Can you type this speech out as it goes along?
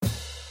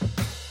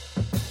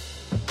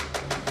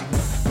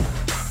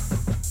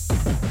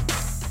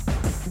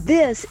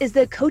This is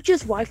the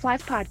Coach's Wife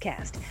Life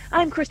podcast.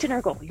 I'm Kristen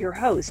Eargle, your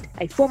host,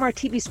 a former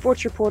TV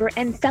sports reporter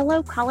and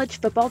fellow college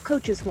football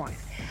coach's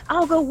wife.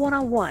 I'll go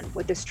one-on-one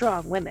with the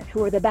strong women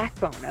who are the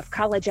backbone of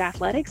college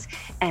athletics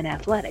and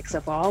athletics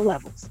of all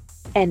levels.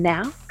 And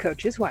now,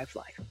 Coach's Wife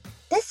Life.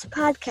 This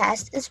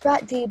podcast is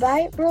brought to you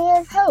by Ruler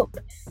of Hope.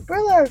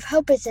 Ruler of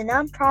Hope is a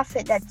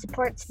nonprofit that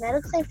supports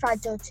medically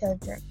fragile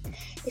children.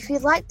 If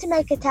you'd like to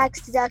make a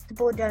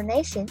tax-deductible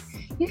donation,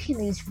 you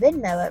can use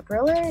Venmo at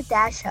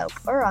Ruler-Hope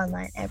or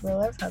online at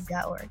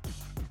rulerofhope.org.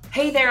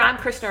 Hey there, I'm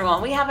Kristen Eargle,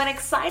 and we have an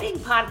exciting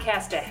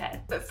podcast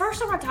ahead. But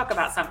first I want to talk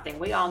about something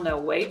we all know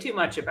way too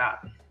much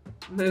about,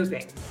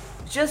 moving.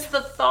 Just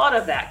the thought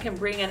of that can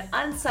bring an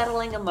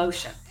unsettling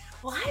emotion.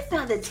 Well, I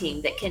found a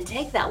team that can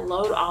take that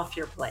load off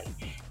your plate.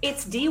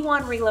 It's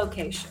D1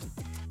 Relocation.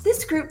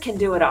 This group can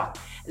do it all.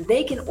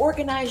 They can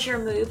organize your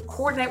move,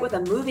 coordinate with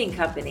a moving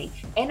company,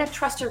 and a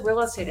trusted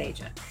real estate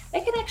agent.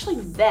 They can actually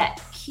vet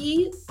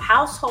key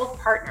household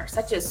partners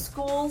such as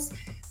schools,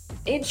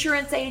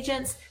 insurance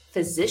agents,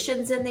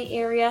 physicians in the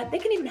area. They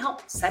can even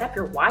help set up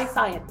your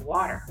Wi-Fi and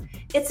water.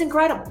 It's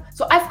incredible.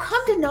 So I've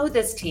come to know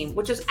this team,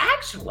 which is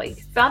actually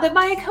founded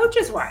by a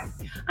coach's wife.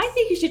 I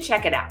think you should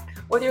check it out,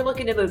 whether you're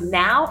looking to move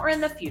now or in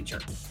the future.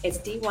 It's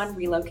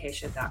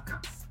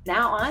d1relocation.com.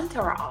 Now on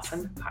to our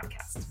awesome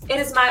podcast. It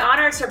is my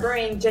honor to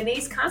bring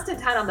Janese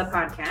Constantine on the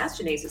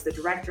podcast. Janese is the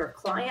Director of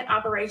Client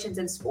Operations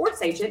and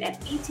Sports Agent at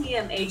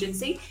ETM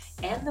Agency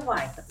and the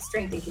wife of the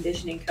strength and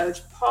conditioning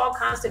coach, Paul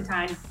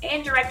Constantine,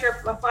 and Director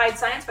of Applied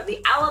Science for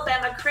the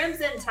Alabama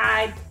Crimson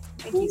Tide.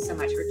 Thank you so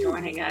much for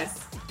joining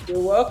us.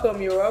 You're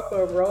welcome. You're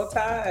welcome. Roll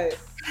Tide.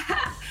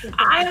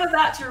 I am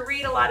about to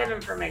read a lot of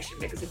information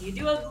because if you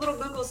do a little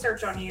Google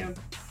search on you,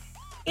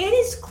 it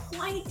is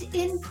quite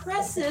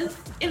impressive.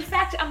 In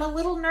fact, I'm a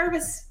little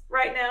nervous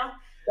right now.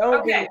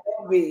 Don't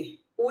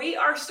be. We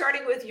are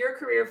starting with your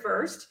career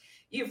first.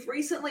 You've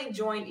recently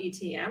joined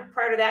ETM.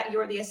 Prior to that, you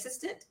were the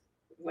assistant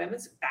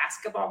women's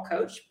basketball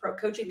coach, pro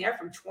coaching there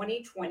from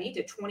 2020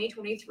 to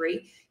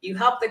 2023. You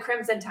helped the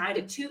Crimson Tide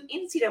to 2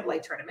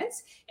 NCAA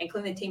tournaments,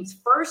 including the team's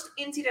first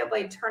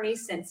NCAA tourney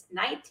since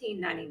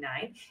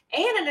 1999,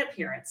 and an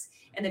appearance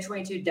in the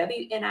 22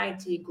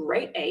 WNIT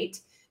Great 8.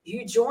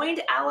 You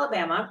joined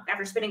Alabama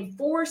after spending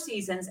 4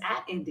 seasons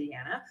at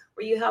Indiana,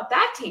 where you helped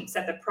that team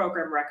set the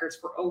program records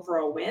for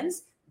overall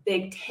wins,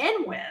 Big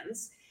Ten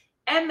wins,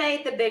 and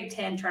made the Big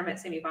Ten tournament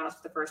semifinals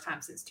for the first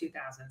time since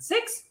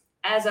 2006.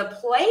 As a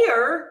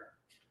player,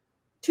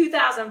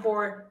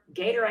 2004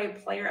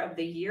 Gatorade Player of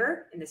the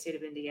Year in the state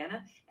of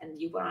Indiana, and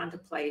you went on to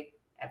play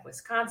at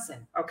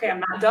Wisconsin. Okay,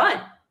 I'm not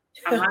done.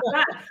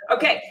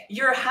 Okay,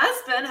 your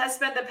husband has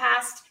spent the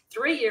past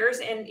 3 years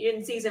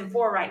in season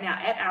 4 right now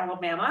at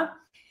Alabama.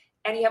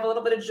 And you have a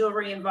little bit of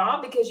jewelry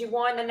involved because you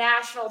won the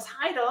national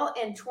title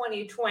in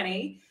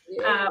 2020,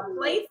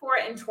 played for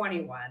it in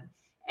 21,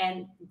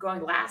 and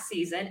going last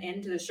season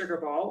into the Sugar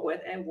Bowl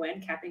with a win,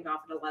 capping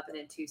off an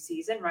 11-2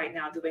 season. Right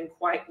now, doing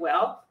quite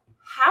well.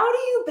 How do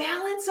you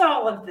balance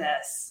all of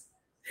this?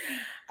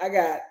 I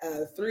got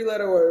a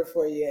 3-letter word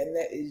for you, and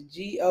that is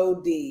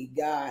G-O-D.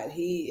 God,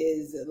 He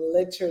is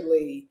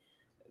literally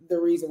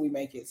the reason we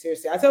make it.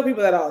 Seriously, I tell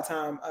people that all the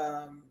time.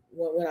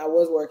 When I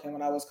was working,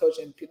 when I was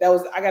coaching,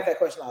 I got that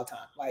question all the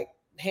time. Like,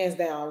 hands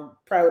down,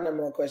 probably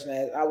number one question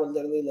I would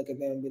literally look at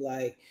them and be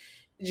like,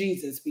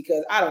 Jesus,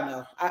 because I don't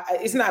know.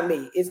 It's not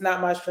me. It's not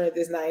my strength.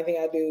 It's not anything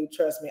I do.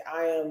 Trust me.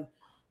 I am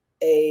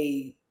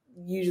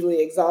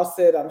usually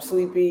exhausted. I'm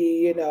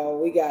sleepy,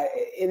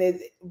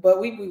 but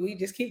we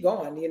just keep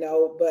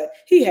going, but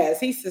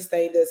he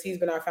sustained us. He's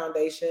been our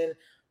foundation.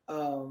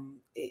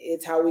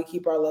 It's how we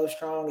keep our love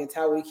strong. It's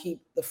how we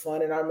keep the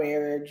fun in our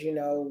marriage,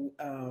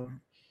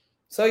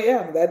 So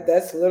yeah,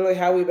 that's literally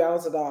how we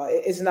balance it all.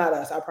 It's not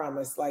us, I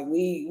promise. Like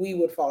we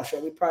would fall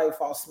short. We'd probably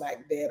fall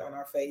smack dead on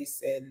our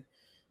face and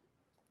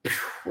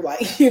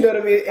like, you know what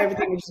I mean?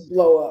 Everything would just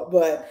blow up.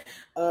 But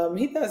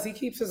he does. He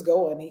keeps us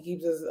going. He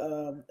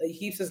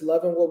keeps us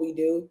loving what we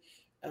do.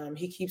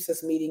 He keeps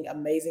us meeting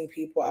amazing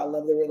people. I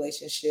love the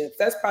relationships.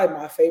 That's probably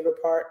my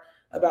favorite part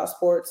about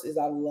sports is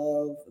I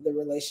love the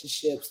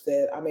relationships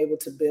that I'm able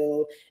to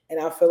build. And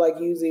I feel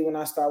like usually when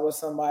I start with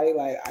somebody,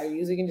 like I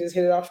usually can just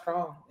hit it off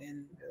strong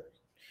and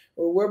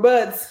we're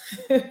buds.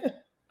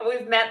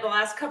 We've met the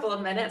last couple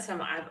of minutes. I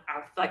feel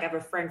like I have a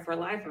friend for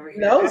life over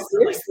here. No,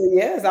 seriously,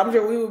 yes. I'm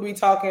sure we will be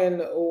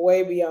talking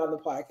way beyond the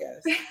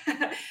podcast.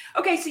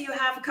 Okay, so you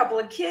have a couple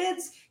of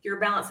kids. You're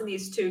balancing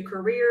these 2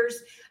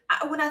 careers.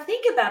 When I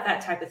think about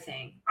that type of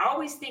thing, I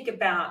always think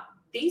about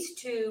these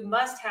 2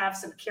 must have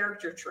some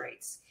character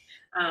traits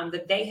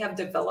that they have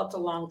developed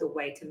along the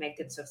way to make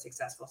them so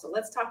successful. So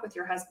let's talk with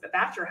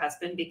about your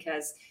husband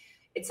because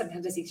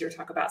sometimes it's easier to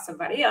talk about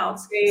somebody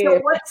else. Yeah. So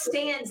what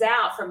stands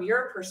out from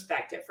your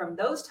perspective, from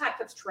those types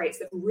of traits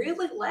that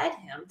really led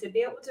him to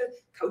be able to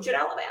coach at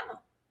Alabama?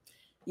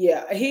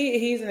 Yeah,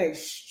 he's an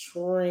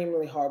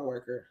extremely hard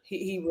worker.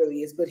 He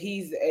really is, but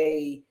he's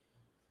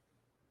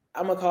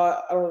I'm going to call it,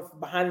 I don't know if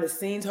behind the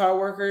scenes hard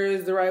worker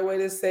is the right way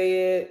to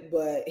say it,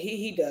 but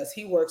he does.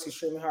 He works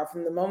extremely hard.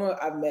 From the moment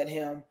I've met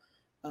him,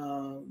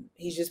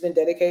 He's just been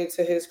dedicated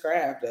to his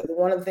craft.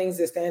 One of the things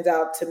that stands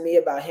out to me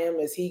about him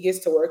is he gets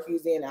to work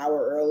usually an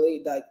hour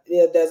early. Like,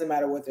 it doesn't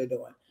matter what they're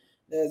doing.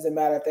 It doesn't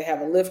matter if they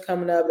have a lift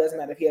coming up. It doesn't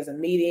matter if he has a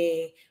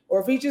meeting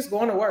or if he's just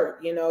going to work.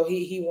 You know,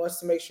 he wants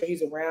to make sure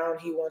he's around.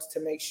 He wants to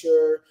make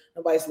sure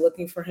nobody's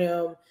looking for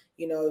him.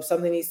 You know, if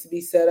something needs to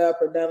be set up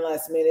or done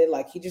last minute,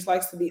 like, he just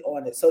likes to be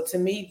on it. So to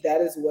me,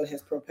 that is what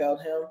has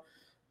propelled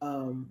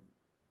him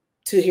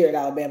to here at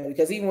Alabama,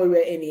 because even when we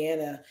were at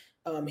Indiana,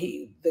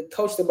 the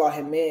coach that brought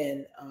him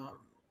in,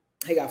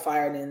 he got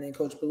fired, and then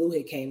Coach Ballou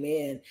had came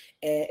in,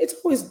 and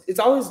it's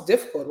always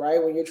difficult,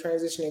 right? When you're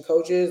transitioning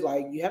coaches,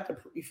 like, you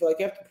feel like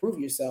you have to prove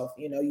yourself.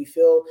 You know, you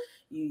feel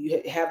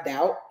you have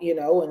doubt, you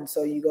know, and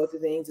so you go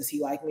through things. Does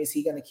he like me? Is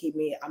he going to keep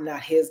me? I'm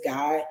not his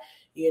guy,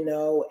 you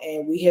know.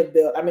 And we have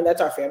built. I mean,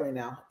 that's our family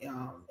now,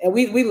 and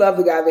we love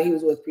the guy that he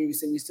was with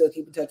previously. We still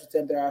keep in touch with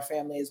them. They're our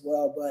family as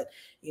well. But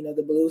you know,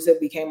 the Blues have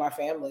became our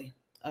family.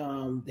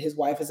 His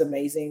wife is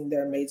amazing.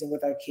 They're amazing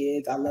with our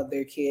kids. I love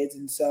their kids.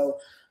 And so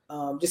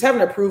just having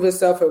to prove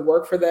himself and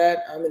work for that.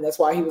 I mean, that's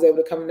why he was able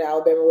to come to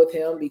Alabama with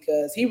him,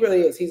 because he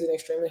really is. He's an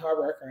extremely hard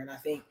worker. And I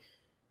think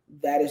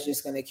that is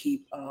just going to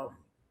keep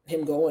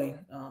him going.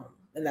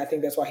 And I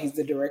think that's why he's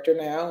the director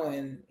now.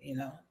 And, you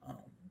know,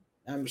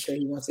 I'm sure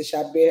he wants a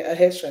shot to be a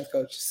head strength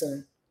coach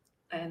soon.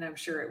 And I'm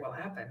sure it will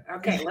happen.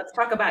 Okay, let's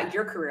talk about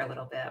your career a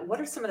little bit. What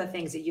are some of the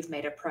things that you've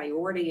made a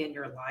priority in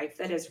your life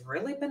that has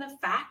really been a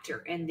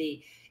factor in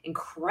the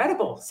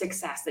incredible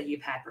success that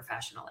you've had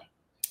professionally?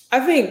 I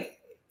think,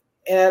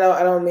 and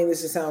I don't mean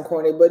this to sound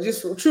corny, but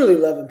just truly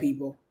loving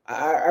people.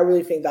 I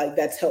really think like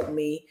that's helped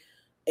me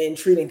in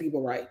treating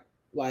people right.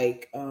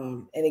 Like,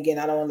 and again,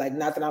 I don't like,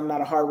 not that I'm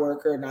not a hard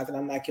worker, not that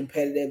I'm not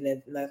competitive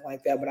and nothing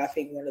like that, but I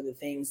think one of the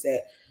things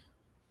that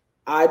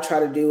I try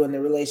to do in the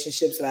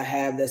relationships that I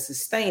have that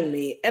sustain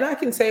me. And I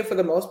can say for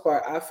the most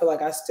part, I feel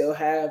like I still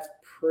have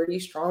pretty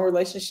strong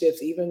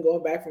relationships, even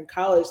going back from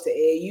college to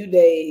AAU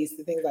days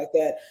to things like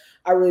that.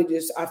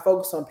 I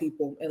focus on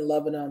people and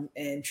loving them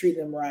and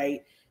treating them right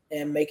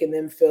and making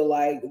them feel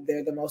like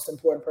they're the most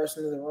important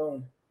person in the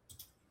room.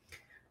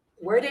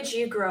 Where did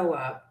you grow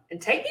up?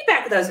 And take me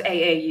back to those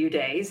AAU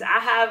days. I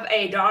have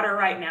a daughter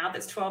right now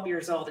that's 12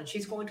 years old, and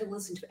she's going to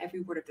listen to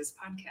every word of this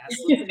podcast,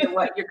 listen to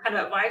what your kind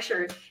of advice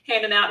you're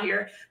handing out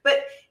here.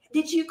 But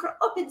did you grow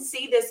up and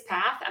see this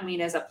path? I mean,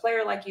 as a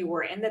player like you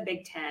were in the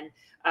Big Ten,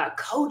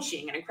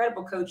 coaching, an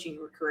incredible coaching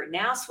career,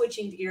 now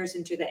switching gears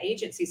into the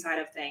agency side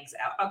of things,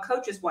 a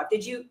coach's wife.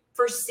 Did you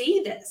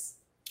foresee this?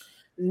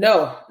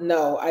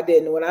 No, I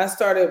didn't. When I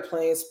started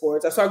playing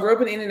sports, I grew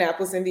up in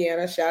Indianapolis,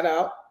 Indiana. Shout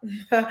out.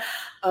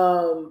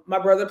 My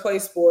brother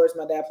plays sports.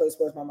 My dad plays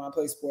sports. My mom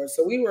plays sports.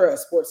 So we were a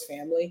sports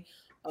family.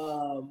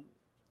 And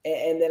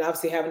then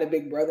obviously having a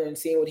big brother and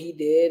seeing what he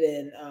did,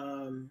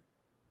 and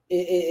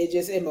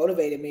it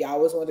motivated me. I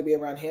always wanted to be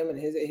around him and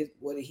his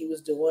what he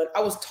was doing.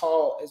 I was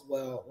tall as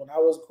well when I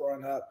was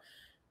growing up.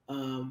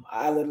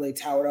 I literally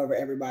towered over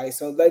everybody.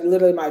 So like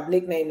literally my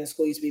nickname in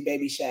school used to be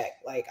Baby Shaq.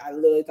 Like I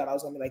literally thought I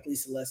was gonna be like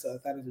Lisa Lessa. I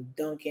thought it was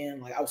Duncan.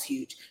 Like I was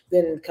huge.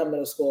 Then come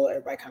middle school,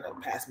 everybody kind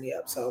of passed me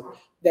up. So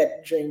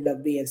that dream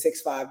of being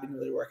 6'5" didn't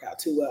really work out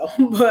too well.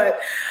 But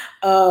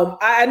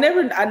I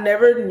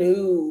never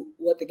knew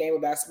what the game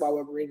of basketball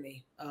would bring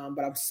me.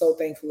 But I'm so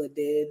thankful it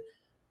did.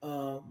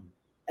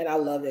 And I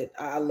love it.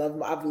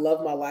 I've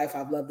loved my life.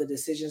 I've loved the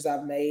decisions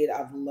I've made.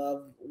 I've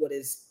loved what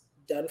it's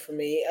done for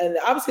me. And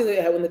obviously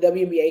when the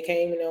WNBA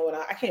came, you know, and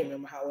I can't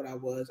remember how old I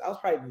was. I was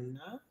probably 9,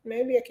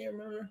 maybe. I can't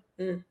remember.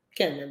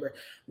 Can't remember.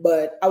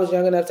 But I was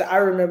young enough to, I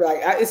remember,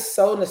 like, it's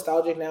so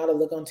nostalgic now to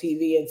look on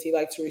TV and see,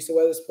 like, Teresa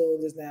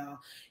Weatherspoon is now,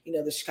 you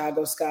know, the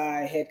Chicago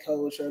Sky head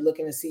coach, or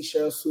looking to see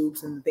Cheryl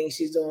Swoops and the things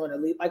she's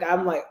doing. Like,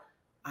 I'm like,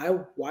 I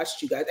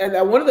watched you guys. And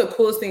one of the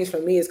coolest things for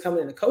me is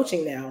coming into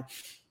coaching now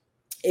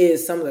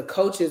is some of the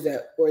coaches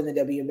that were in the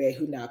WNBA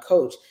who now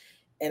coach.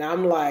 And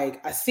I'm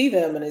like, I see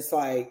them and it's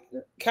like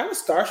kind of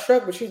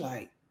starstruck, but you're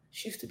like,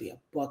 she used to be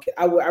a bucket.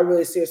 I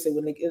really seriously,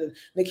 when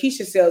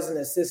Nikisha Sells an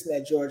assistant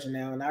at Georgia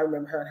now, and I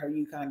remember her in her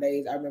UConn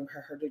days. I remember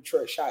her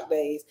Detroit Shock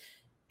days.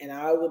 And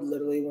I would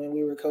literally, when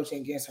we were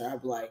coaching against her,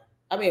 I'd be like,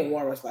 I mean,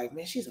 Warren was like,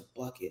 man, she's a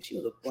bucket. She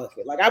was a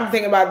bucket. Like, I'm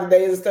thinking about the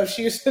days and stuff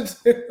she used to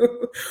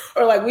do.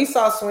 Or like we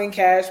saw Swing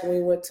Cash when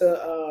we went to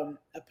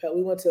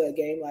a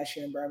game last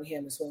year in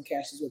Birmingham, and Swing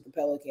Cash is with the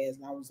Pelicans.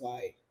 And I was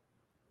like,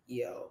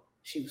 yo,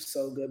 she was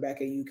so good back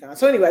at UConn.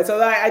 So anyway, so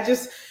I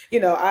just, you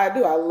know, I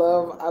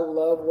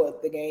love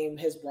what the game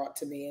has brought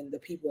to me and the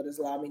people it has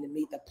allowed me to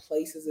meet, the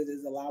places it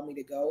has allowed me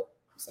to go.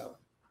 So.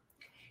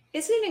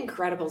 Isn't it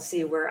incredible to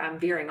see where I'm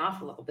veering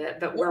off a little bit,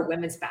 but where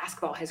women's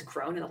basketball has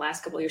grown in the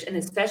last couple of years, and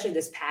especially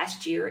this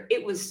past year?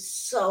 It was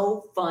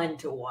so fun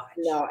to watch.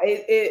 No,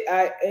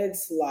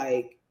 it's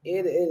like,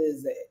 it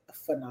is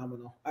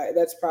phenomenal.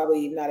 That's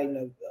probably not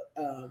even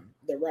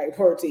the right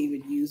word to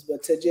even use,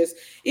 but to just,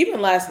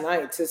 even last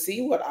night, to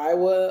see what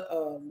Iowa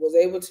was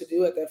able to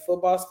do at that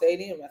football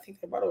stadium. I think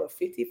they brought over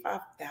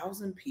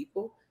 55,000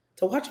 people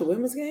to watch a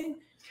women's game.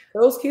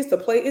 Those kids to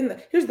play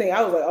here's the thing.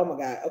 I was like, oh my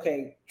God,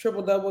 okay,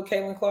 triple double,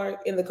 Caitlin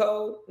Clark in the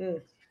cold.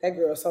 that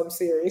girl's something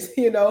serious,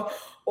 you know?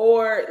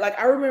 Or like,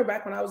 I remember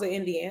back when I was in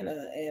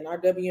Indiana and our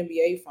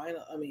WNIT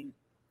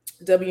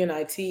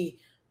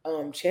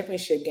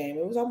championship game,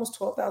 it was almost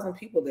 12,000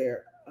 people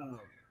there.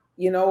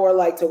 You know, or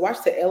like to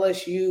watch the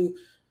LSU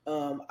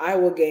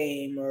Iowa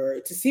game, or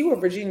to see what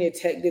Virginia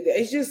Tech did.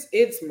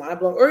 It's mind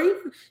blowing. Or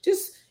even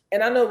just,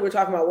 and I know we're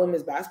talking about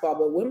women's basketball,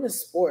 but women's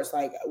sports,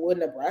 like what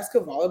Nebraska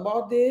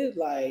volleyball did,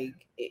 like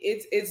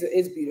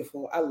it's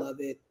beautiful. I love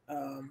it.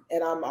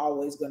 And I'm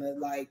always gonna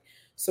like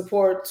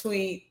support,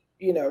 tweet,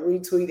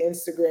 retweet,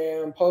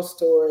 Instagram, post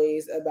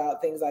stories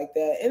about things like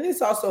that. And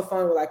it's also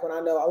fun, like when I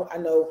know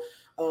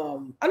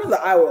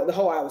the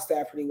whole Iowa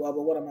staff pretty well,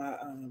 but one of my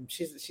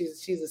she's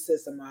a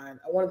sis of mine.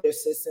 One of their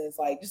assistants,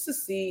 like just to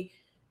see,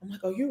 I'm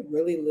like, oh, you're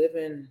really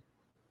living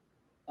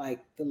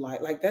like the life,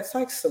 like that's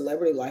like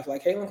celebrity life.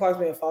 Like Caitlin Clark's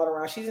being followed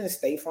around. She's in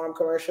State Farm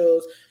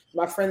commercials.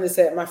 My friends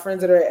that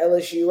are at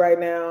LSU right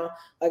now,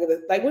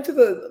 they went to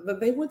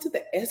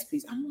the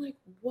ESPYs. I'm like,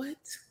 what?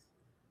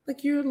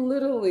 Like you're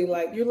literally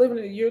like you're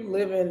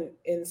living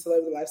in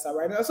celebrity lifestyle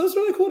right now. So it's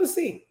really cool to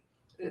see.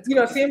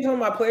 Seeing some of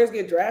my players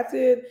get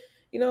drafted,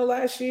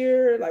 last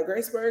year, like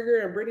Grace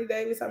Berger and Brittany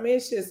Davis. I mean,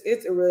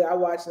 it's really, I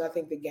watch and I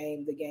think the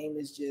game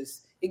is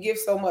just, it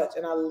gives so much.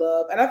 And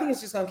I think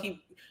it's just going to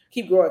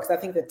keep growing, because I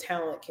think the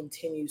talent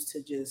continues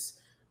to just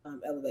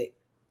elevate.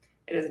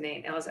 It is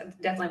neat. I was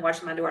definitely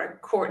watching my daughter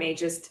Courtney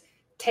just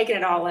taking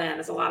it all in.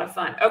 It's a lot of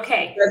fun.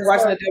 Okay.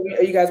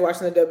 Are you guys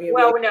watching the WNBA?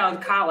 Well, no,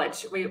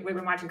 college. We've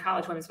been watching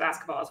college women's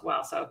basketball as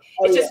well. So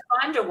it's just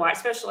fun to watch,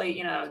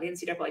 especially, the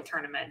NCAA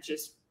tournament,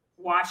 just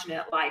watching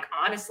it. Like,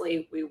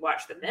 honestly, we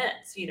watch the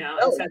men's,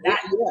 and so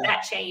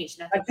that changed.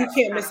 And you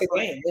can't miss a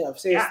game. Yeah,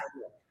 seriously.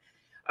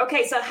 Yeah.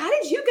 Okay. So how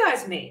did you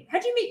guys meet?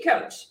 How'd you meet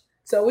Coach?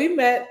 So we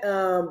met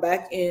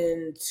back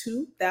in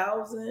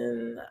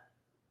 2000.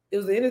 It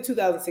was the end of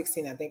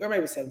 2016, I think, or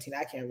maybe 17.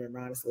 I can't remember,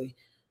 honestly.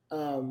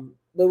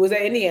 But it was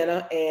at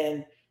Indiana,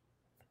 and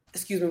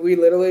we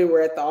literally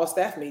were at the all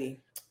staff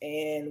meeting,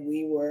 and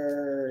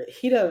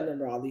he doesn't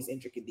remember all these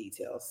intricate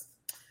details.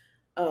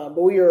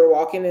 But we were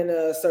walking in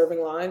a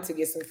serving line to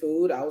get some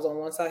food. I was on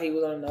one side, he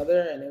was on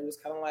another, and it was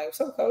kind of like, "What's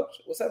up,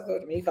 Coach? What's up,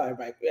 Coach?" I mean, he called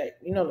everybody,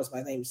 that's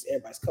my name is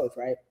everybody's coach,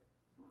 right?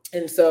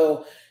 And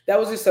so that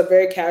was just a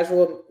very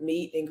casual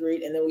meet and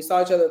greet. And then we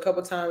saw each other a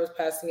couple times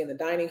passing in the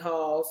dining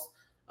halls,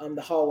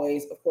 the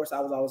hallways. Of course, I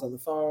was always on the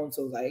phone.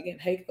 So it was like, again,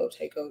 hey, coach,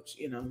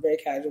 very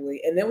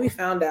casually. And then we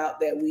found out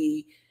that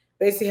we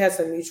basically had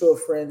some mutual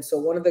friends. So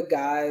one of the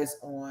guys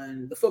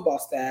on the football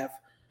staff,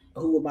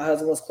 who my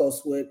husband was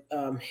close with,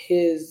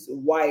 his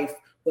wife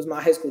was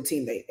my high school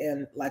teammate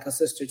and like a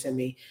sister to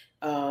me.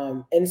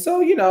 And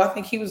so, I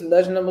think he was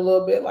nudging them a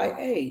little bit like,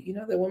 hey,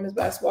 the women's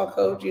basketball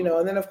coach,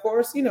 and then of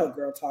course,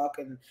 girl talk.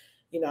 And,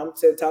 I'm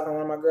talking to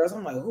one of my girls.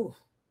 I'm like, ooh,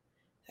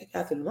 that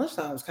guy through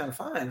lunchtime was kind of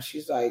fine.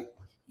 She's like,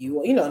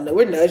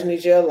 we're nudging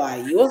each other.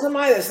 Like, you want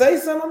somebody to say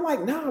something? I'm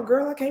like, no,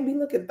 girl, I can't be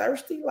looking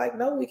thirsty. Like,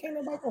 no, we can't,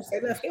 nobody gonna say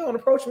nothing. He don't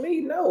approach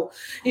me. No,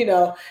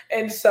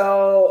 and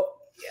so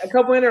a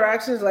couple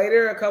interactions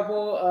later, a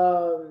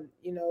couple,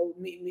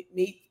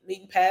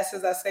 meeting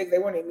passes, I say, they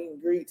weren't even meet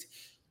and greets.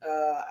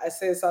 I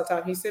said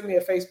sometime he sent me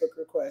a Facebook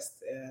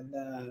request,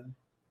 and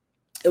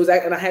it was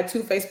and I had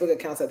two Facebook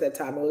accounts at that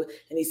time, and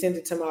he sent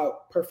it to my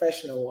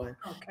professional one.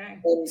 Okay.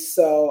 And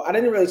so I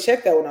didn't really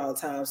check that one all the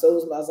time. So I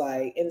was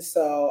like, and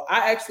so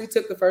I actually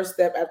took the first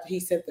step after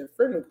he sent the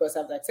friend request.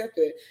 After I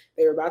accepted it,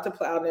 they were about to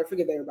play. I'll never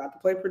forget. They were about to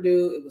play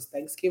Purdue. It was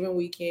Thanksgiving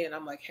weekend.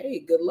 I'm like, hey,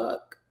 good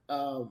luck.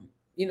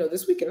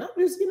 This weekend, I'm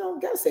just,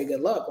 gotta say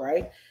good luck,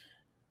 right?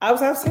 I was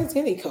saying to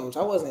any coach,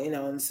 I wasn't,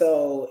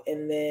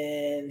 and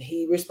then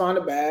he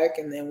responded back,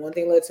 and then one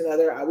thing led to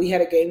another. We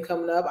had a game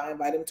coming up. I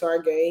invited him to our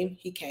game.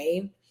 He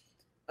came.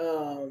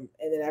 And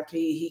then after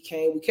he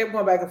came, we kept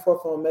going back and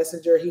forth on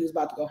Messenger. He was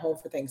about to go home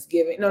for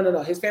Thanksgiving.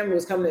 No. His family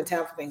was coming in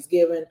town for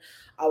Thanksgiving.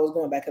 I was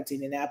going back up to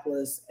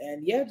Indianapolis,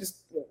 and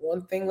just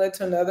one thing led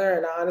to another.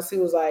 And I honestly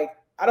was like,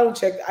 I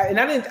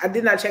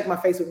did not check my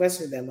Facebook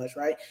Messenger that much,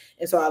 right?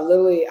 And so I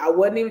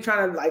wasn't even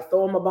trying to like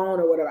throw him a bone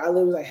or whatever. I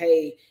literally was like,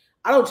 hey,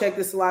 I don't check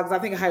this a lot, because I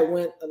think I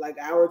went like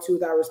an hour or two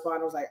without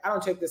responding. I was like, I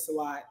don't check this a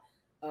lot.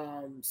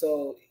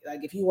 So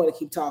like if you want to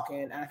keep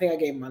talking, and I think I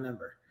gave him my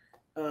number.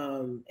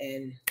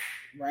 And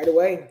right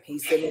away he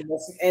sent me a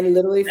message, and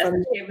literally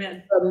from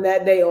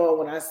that day on,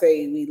 when I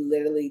say we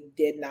literally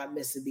did not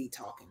miss a beat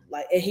talking,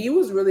 like, and he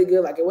was really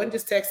good. Like, it wasn't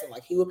just texting,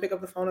 like he would pick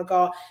up the phone and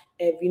call.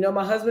 And if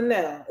my husband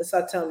now, it's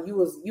I tell him, you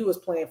was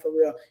playing for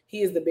real.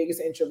 He is the biggest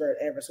introvert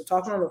ever. So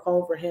talking on the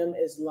phone for him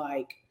is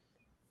like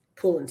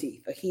pulling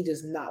teeth. Like, he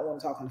does not want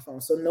to talk on the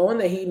phone. So knowing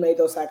that he made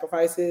those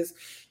sacrifices,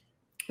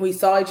 we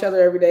saw each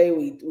other every day.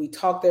 We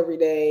talked every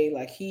day.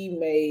 Like, he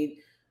made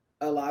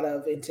a lot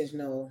of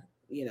intentional,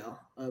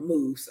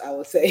 moves, I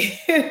would say,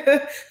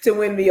 to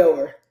win me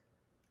over.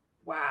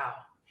 Wow.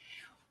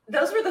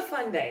 Those were the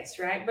fun days,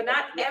 right? But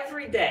not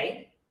every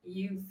day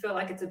you feel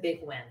like it's a big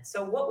win.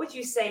 So what would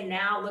you say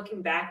now,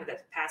 looking back with the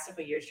past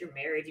several years, you're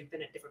married, you've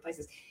been at different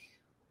places.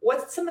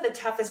 What's some of the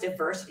toughest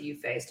adversity you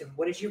faced, and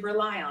what did you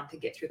rely on to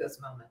get through those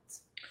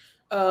moments?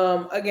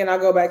 Again, I'll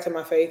go back to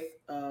my faith.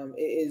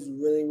 It is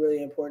really,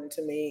 really important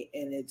to me,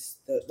 and it's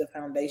the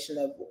foundation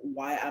of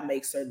why I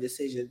make certain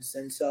decisions.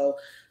 And so,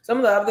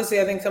 obviously,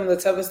 I think some of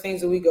the toughest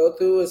things that we go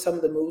through is some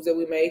of the moves that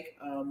we make.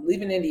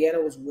 Leaving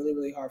Indiana was really,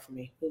 really hard for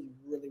me. It was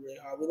really, really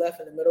hard. We left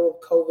in the middle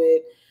of COVID.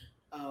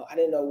 I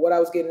didn't know what I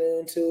was getting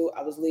into.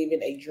 I was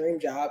leaving a dream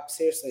job.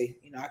 Seriously,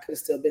 I could have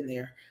still been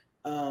there.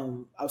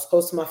 I was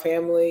close to my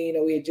family.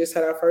 We had just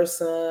had our first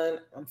son.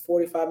 I'm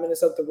 45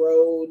 minutes up the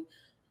road.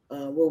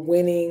 We're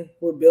winning.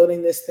 We're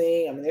building this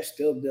thing. I mean, they're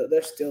still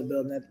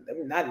building it. I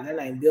mean, they're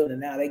not even building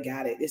now. They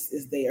got it.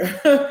 It's there.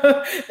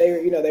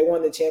 They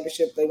won the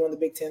championship. They won the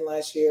Big Ten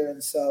last year,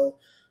 and so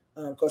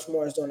Coach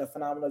Moore is doing a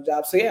phenomenal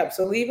job. So yeah,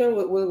 so leaving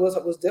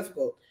was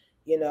difficult.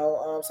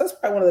 So that's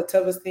probably one of the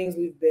toughest things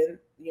we've been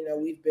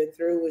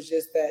through was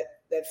just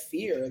that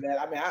fear that,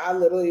 I mean, I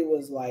literally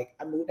was like,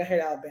 I moved down here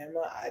to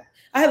Alabama.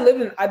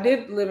 I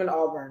did live in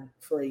Auburn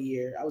for a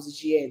year. I was a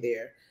GA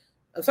there.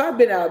 So I've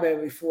been to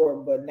Alabama before,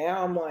 but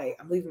now I'm like,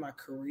 I'm leaving my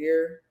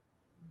career.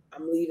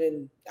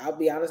 I'll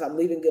be honest, I'm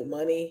leaving good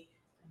money.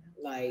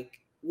 Like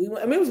we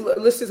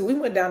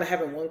went down to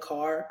having one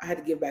car. I had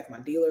to give back my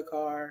dealer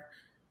car.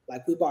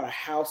 Like we bought a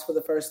house for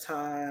the first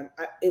time.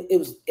 It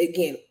was,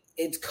 again,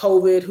 it's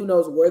COVID. Who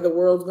knows where the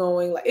world's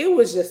going? Like it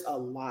was just a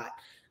lot.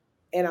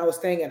 And I was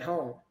staying at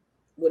home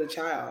with a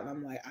child. And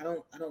I'm like, I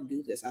don't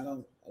do this.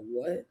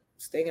 What?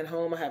 Staying at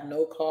home. I have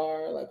no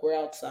car. Like we're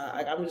outside.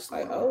 Like, I'm just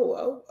like,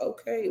 oh,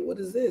 okay. What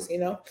is this?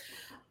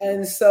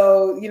 And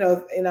so,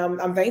 and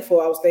I'm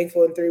thankful. I was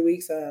thankful in 3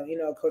 weeks.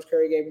 Coach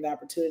Curry gave me the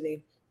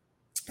opportunity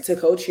to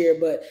coach here,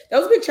 but that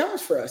was a big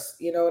challenge for us,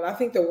 and I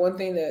think the one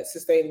thing that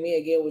sustained me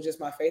again was just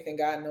my faith in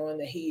God, knowing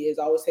that He is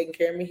always taking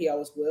care of me. He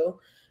always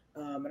will.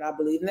 And I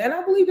believe in that. And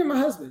I believed in my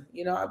husband.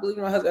 I believe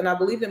in my husband. And I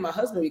believed in my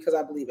husband because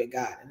I believe in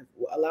God.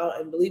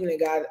 And believing in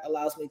God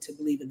allows me to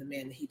believe in the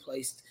man that He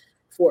placed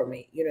for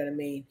me. You know what I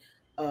mean?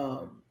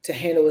 To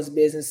handle his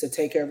business, to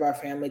take care of our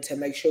family, to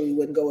make sure we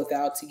wouldn't go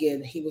without.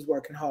 Again, he was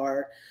working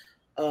hard.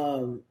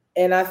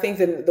 And I think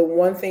that the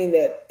one thing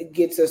that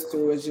gets us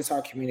through is just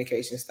our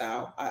communication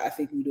style. I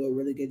think we do a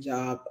really good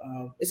job.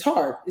 It's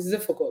hard. It's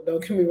difficult.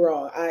 Don't get me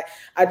wrong.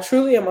 I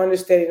truly am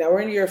understanding. Now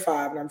we're in year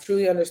 5, and I'm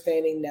truly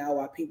understanding now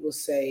why people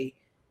say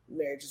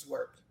marriage is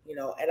work.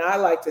 And I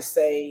like to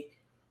say,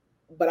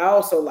 but I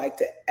also like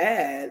to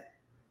add,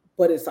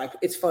 but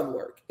it's fun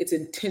work. It's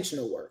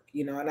intentional work,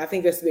 and I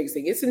think that's the biggest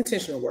thing. It's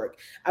intentional work.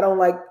 I don't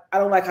like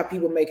how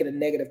people make it a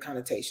negative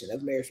connotation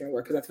of marriage and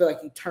work, because I feel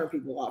like you turn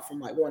people off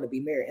from like wanting to be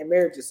married. And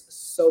marriage is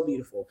so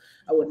beautiful.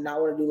 I would not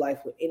want to do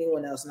life with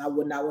anyone else, and I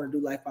would not want to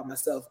do life by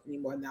myself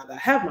anymore now that I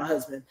have my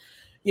husband.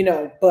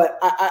 But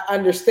I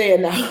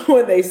understand now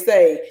when they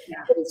say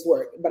that it's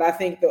work. But I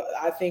think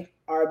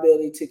our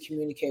ability to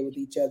communicate with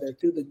each other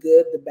through the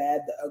good, the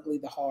bad, the ugly,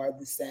 the hard,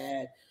 the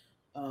sad,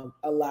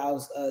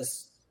 allows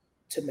us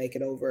to make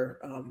it over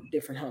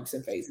different humps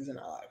and phases in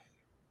our life.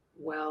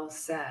 Well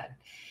said.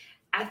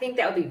 I think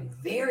that would be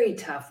very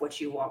tough what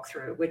you walk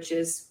through, which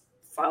is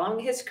following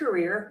his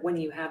career when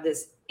you have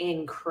this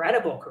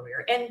incredible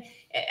career. And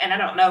I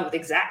don't know, the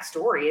exact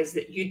story is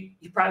that you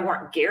probably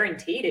weren't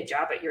guaranteed a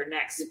job at your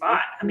next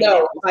spot. I mean,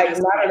 no, not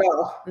at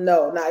all.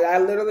 No, not. I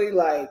literally,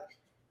 like,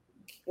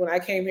 when I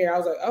came here, I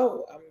was like,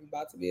 oh, I'm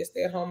about to be a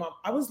stay-at-home mom.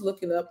 I was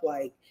looking up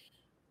like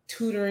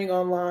tutoring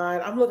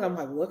online. I'm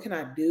like, what can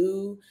I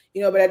do?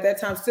 But at that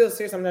time, still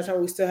serious. I'm not sure.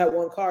 We still had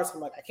one car, so I'm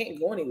like, I can't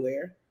go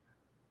anywhere.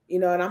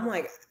 And I'm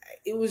like,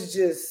 it was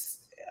just,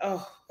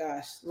 oh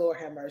gosh, Lord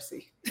have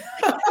mercy.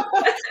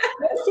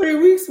 Those 3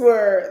 weeks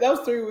were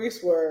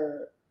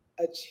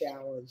a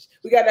challenge.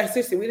 We got that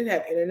seriously. We didn't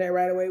have internet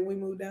right away when we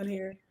moved down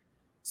here,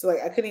 so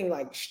like I couldn't even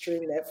like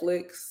stream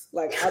Netflix.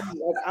 Like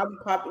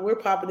we're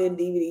popping in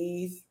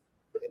DVDs,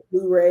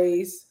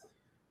 Blu-rays.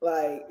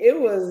 Like it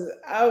was,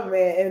 oh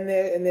man, and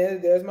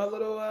then there's my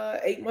little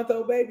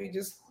 8-month-old baby,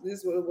 just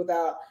this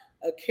without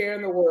a care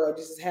in the world,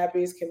 just as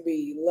happy as can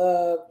be,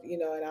 loved,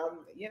 and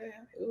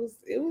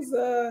it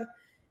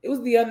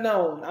was the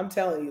unknown. I'm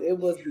telling you, it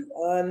was the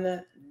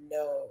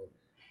unknown.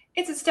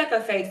 It's a step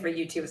of faith for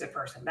you too as a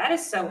person. That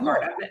is so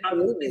hard. I'm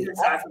on the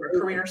side from a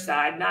career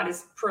side, not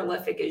as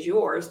prolific as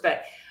yours,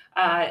 but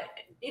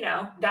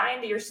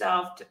dying to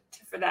yourself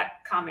for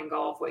that common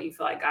goal of what you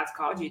feel like God's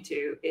called you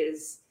to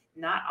is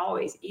not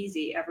always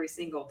easy every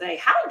single day.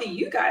 How do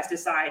you guys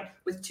decide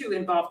with 2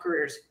 involved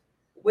careers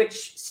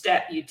which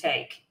step you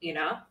take?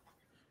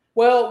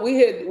 Well,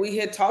 we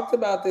had talked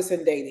about this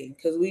in dating,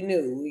 because we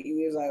knew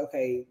we was like,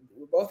 okay,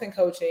 we're both in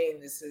coaching.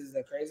 This is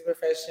a crazy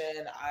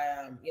profession.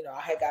 I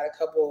had got a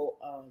couple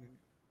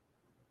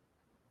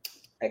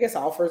I guess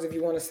offers, if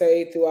you want to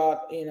say,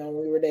 throughout, we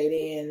were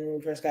dating and when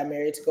we first got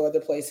married, to go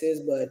other places,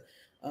 but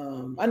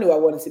I knew I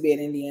wanted to be in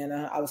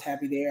Indiana. I was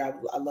happy there.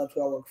 I loved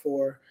who I worked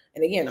for.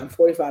 And again, I'm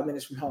 45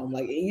 minutes from home.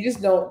 Like, you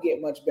just don't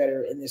get much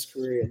better in this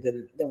career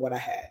than what I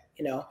had,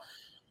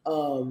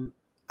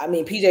 I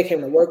mean, PJ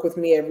came to work with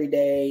me every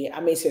day.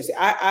 I mean, seriously,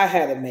 I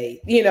had it made,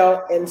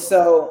 and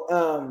so,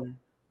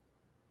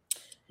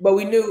 but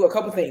we knew a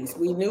couple things.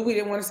 We knew we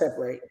didn't want to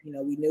separate.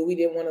 We knew we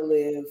didn't want to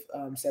live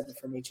separate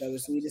from each other.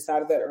 So we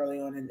decided that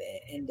early on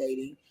in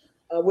dating.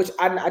 which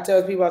I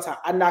tell people all the time,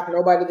 I knock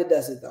nobody that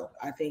does it though.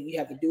 I think you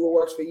have to do what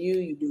works for you.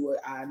 You do it.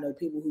 I know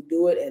people who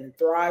do it and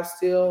thrive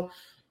still.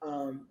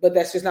 But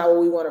that's just not what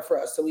we wanted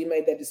for us. So we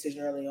made that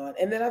decision early on.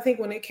 And then I think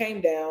when it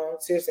came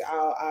down, seriously,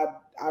 I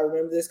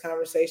remember this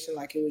conversation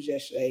like it was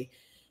yesterday.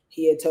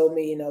 He had told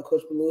me,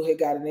 Coach Blue had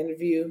got an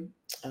interview.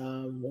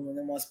 And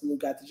then once Blue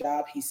got the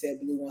job, he said,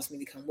 Blue wants me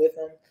to come with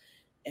him.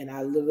 And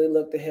I literally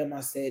looked at him. I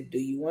said, do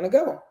you want to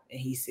go? And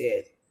he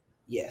said,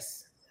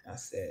 yes. I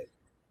said,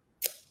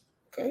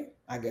 okay,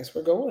 I guess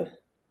we're going.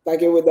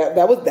 Like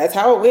that's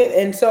how it went.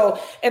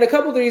 And a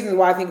couple of the reasons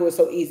why I think it was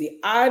so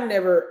easy.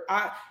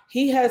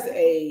 He has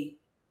a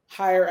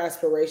higher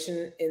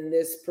aspiration in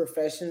this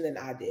profession than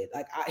I did.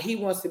 He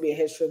wants to be a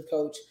head strength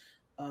coach.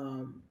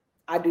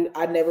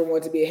 I never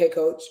wanted to be a head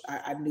coach.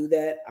 I knew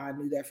that. I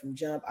knew that from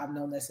jump. I've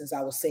known that since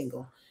I was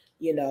single.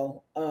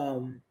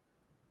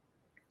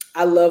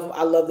 I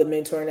love the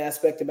mentoring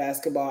aspect of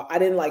basketball. I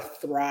didn't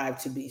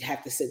thrive to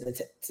have to sit in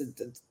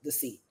the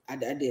seat. I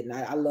didn't.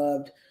 I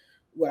loved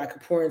what I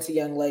could pour into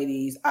young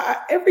ladies.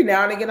 Every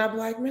now and again, I'm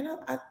like, man,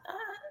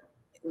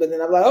 but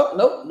then I'm like, oh,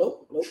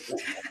 nope.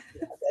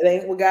 That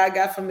ain't what God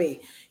got for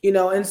me,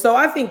 And so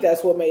I think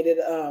that's what made it,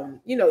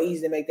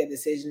 easy to make that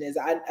decision. Is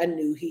I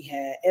knew he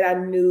had, and I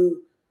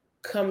knew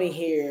coming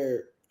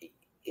here,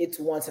 it's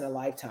once in a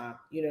lifetime.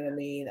 You know what I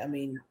mean? I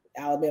mean,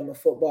 Alabama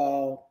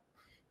football.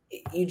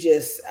 You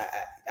just,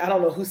 I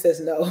don't know who says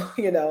no,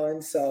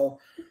 And so.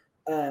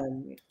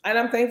 And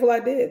I'm thankful I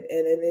did.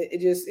 And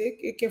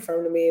it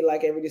confirmed to me,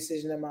 like every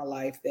decision in my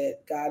life, that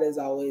God has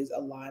always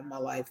aligned my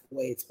life the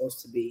way it's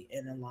supposed to be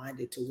and aligned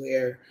it to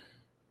where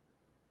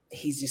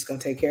he's just going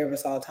to take care of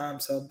us all the time.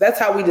 So that's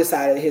how we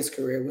decided his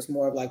career was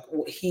more of like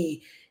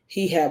he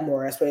had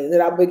more aspirations.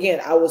 And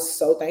I was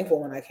so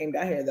thankful when I came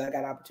down here that I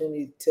got an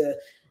opportunity to,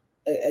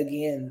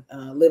 again,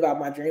 live out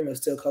my dream of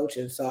still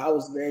coaching. So I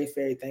was very,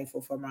 very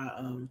thankful for my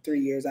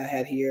 3 years I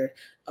had here.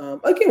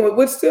 Again,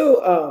 with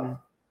still,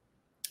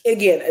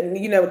 again, and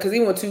because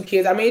even with 2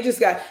 kids, I mean,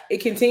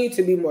 it continued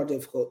to be more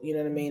difficult. You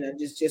know what I mean? And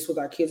just with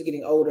our kids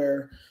getting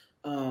older,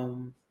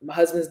 my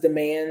husband's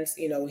demands,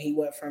 he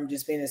went from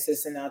just being an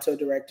assistant now to a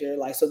director,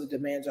 so the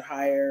demands are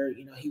higher.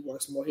 He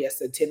works more, he has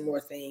to attend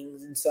more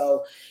things. And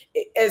so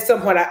at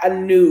some point I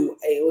knew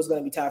it was going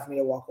to be time for me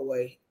to walk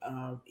away.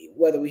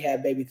 Whether we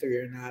had baby 3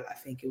 or not, I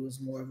think it was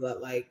more of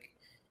that,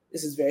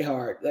 this is very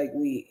hard.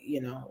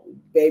 We,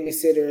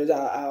 babysitters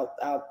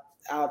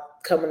out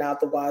coming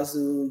out the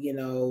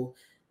wazoo,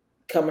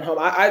 coming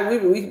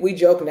home. We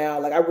joke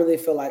now. I really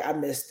feel like I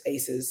missed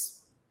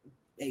Ace's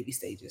baby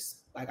stages.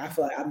 I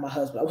feel like my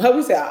husband. Well,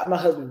 we say my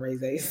husband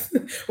raised Ace,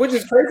 which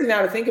is crazy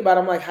now to think about.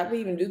 I'm like, how did he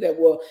even do that?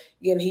 Well,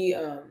 again, he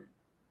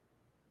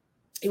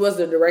was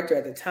the director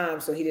at the time,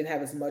 so he didn't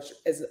have as much.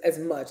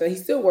 And he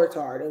still worked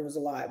hard. It was a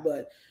lot,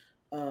 but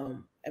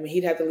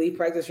he'd have to leave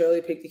practice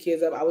early, pick the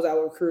kids up. I was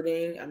out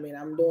recruiting. I'm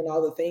doing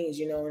all the things,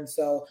 And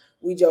so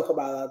we joke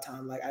about it all the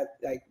time.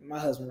 My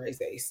husband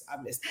raised Ace.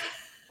 I missed it.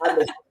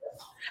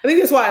 I think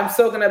that's why I'm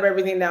soaking up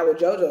everything now with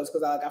JoJo's,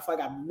 because I feel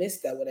like I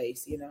missed that with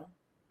Ace,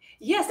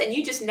 Yes, and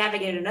you just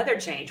navigated another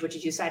change, which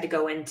is you decided to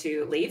go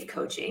into leave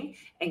coaching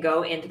and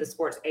go into the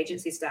sports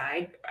agency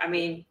side.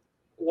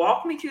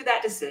 Walk me through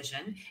that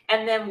decision,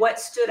 and then what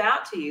stood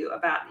out to you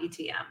about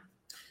ETM?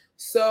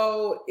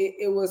 So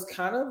it was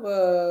kind of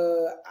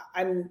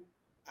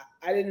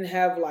I didn't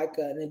have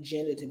an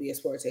agenda to be a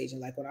sports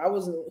agent. When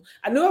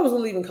I knew I was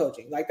leaving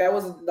coaching. That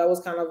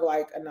was kind of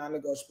a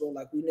non-negotiable.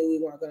 We knew we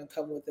weren't going to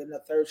come with a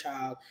third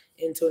child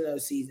into another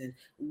season.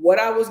 What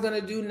I was going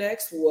to do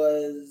next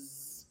was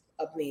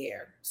up in the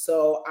air.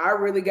 So I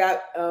really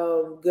got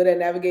good at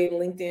navigating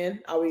LinkedIn.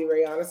 I'll be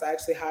very honest. I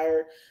actually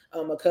hired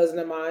a cousin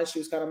of mine. She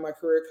was kind of my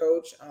career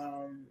coach.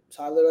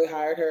 So I literally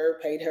hired her,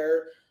 paid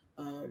her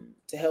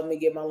to help me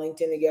get my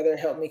LinkedIn together,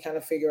 help me kind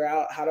of figure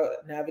out how to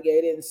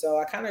navigate it. And so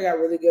I kind of got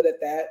really good at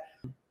that.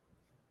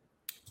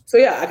 So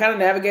yeah, I kind of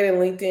navigated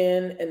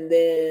LinkedIn, and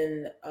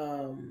then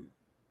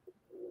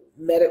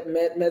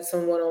met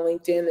someone on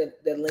LinkedIn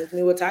that linked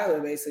me with Tyler,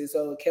 basically.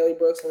 So Kelly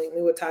Brooks linked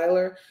me with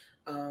Tyler.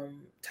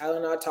 Tyler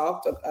and I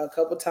talked a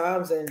couple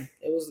times, and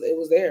it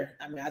was there.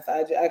 I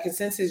thought I could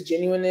sense his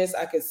genuineness.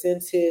 I could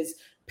sense his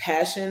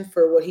passion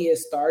for what he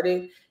has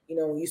started.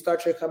 When you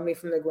start your company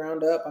from the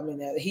ground up,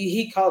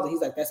 he called it,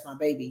 he's like, that's my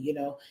baby,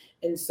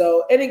 And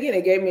so, and again,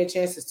 it gave me a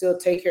chance to still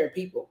take care of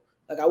people.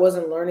 I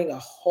wasn't learning a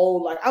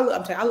whole lot. I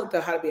looked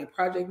up how to be a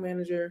project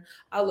manager.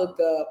 I was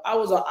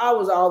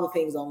all the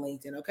things on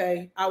LinkedIn.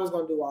 Okay. I was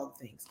going to do all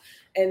the things.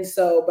 And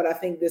so, but I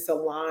think this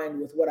aligned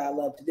with what I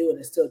love to do, and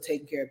it's still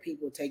taking care of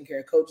people, taking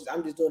care of coaches.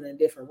 I'm just doing it in a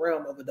different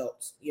realm of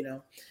adults,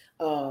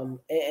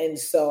 and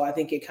so I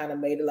think it kind of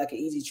made it an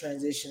easy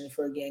transition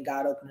for, again,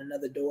 God opened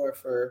another door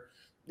for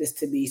this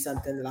to be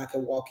something that I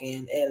could walk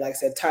in. And like I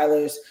said,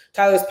 Tyler's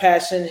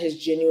passion, his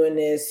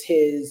genuineness,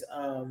 his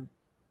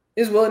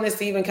willingness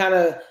to even kind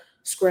of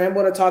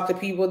scramble to talk to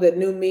people that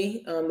knew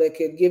me, that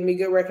could give me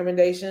good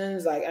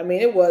recommendations.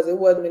 It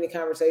wasn't many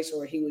conversations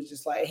where he was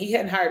just he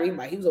hadn't hired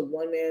anybody. He was a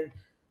one-man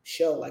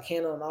show,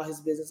 handling all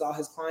his business, all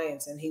his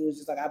clients. And he was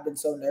just I've been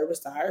so nervous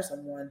to hire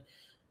someone.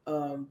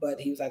 But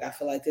he was like, I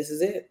feel like this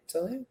is it.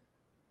 So yeah.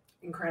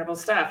 Incredible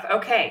stuff.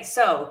 Okay,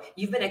 so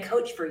you've been a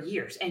coach for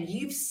years and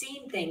you've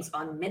seen things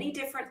on many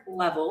different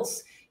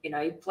levels.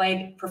 You've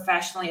played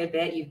professionally a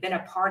bit, you've been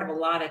a part of a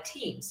lot of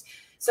teams.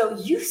 So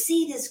you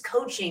see this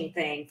coaching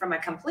thing from a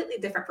completely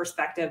different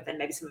perspective than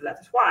maybe some of the other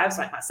wives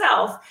like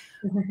myself.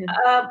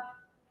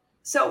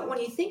 So when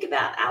you think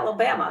about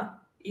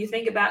Alabama, you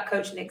think about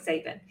Coach Nick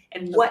Saban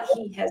and what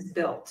he has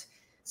built.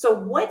 So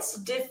what's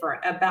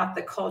different about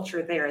the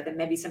culture there than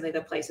maybe some of the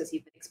places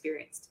you've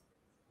experienced?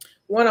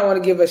 One, I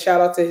want to give a shout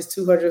out to his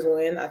 200th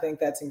win. I think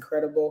that's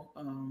incredible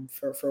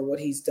for what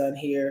he's done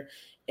here.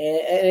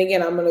 And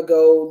again, I'm going to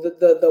go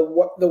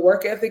the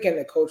work ethic and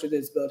the culture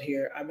that's built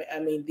here. I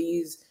mean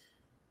these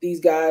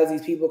guys,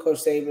 these people, Coach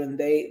Saban,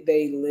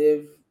 they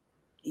live,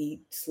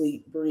 eat,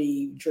 sleep,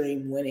 breathe,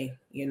 dream winning.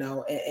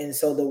 And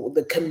so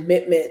the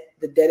commitment,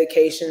 the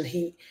dedication,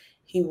 he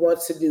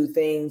wants to do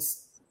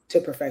things to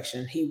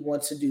perfection. He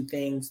wants to do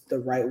things the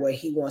right way.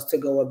 He wants to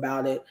go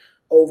about it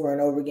over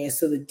and over again.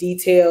 So the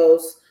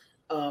details.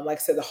 Like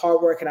I said, the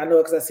hard work, and I know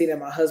because I see that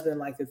my husband,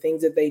 like the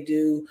things that they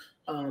do,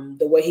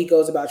 the way he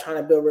goes about trying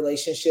to build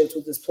relationships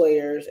with his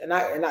players, and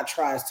not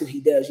tries to,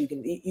 he does. You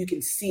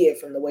can see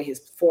it from the way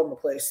his former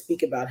players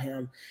speak about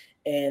him,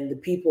 and the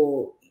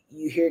people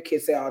you hear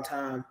kids say all the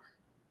time.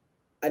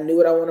 I knew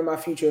what I wanted my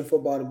future in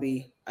football to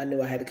be. I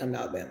knew I had to come to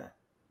Alabama.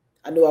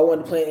 I knew I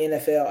wanted to play in the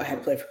NFL. I had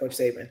to play for Coach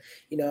Saban,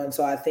 and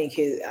so I think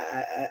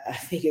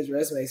his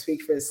resume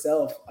speaks for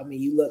itself. I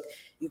mean,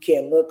 you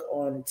can't look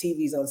on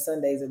TVs on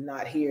Sundays and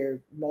not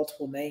hear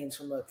multiple names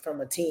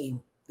from a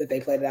team that they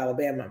played at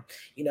Alabama.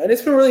 And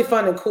it's been really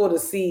fun and cool to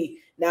see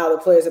now the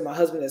players that my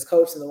husband has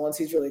coached and the ones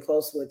he's really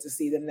close with, to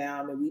see them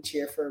now. I mean, we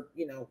cheer for,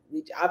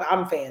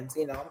 I'm fans.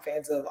 I'm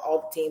fans of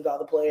all the teams, all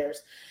the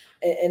players.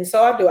 And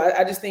so I do.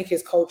 I just think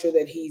his culture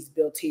that he's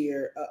built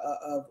here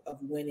of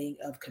winning,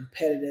 of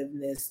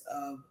competitiveness,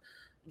 of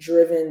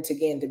driven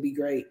to be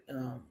great,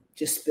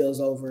 just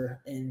spills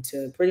over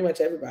into pretty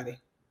much everybody.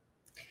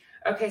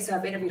 Okay, so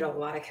I've interviewed a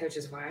lot of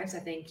coaches' wives. I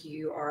think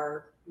you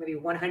are maybe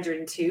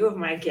 102 of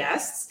my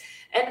guests,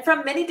 and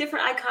from many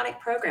different iconic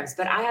programs,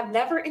 but I have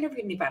never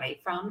interviewed anybody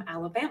from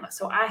Alabama.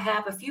 So I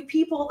have a few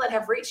people that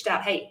have reached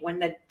out. Hey, when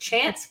the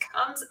chance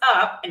comes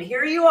up, and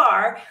here you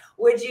are,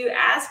 would you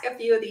ask a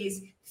few of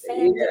these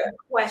fan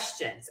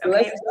questions?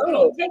 Okay,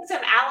 so take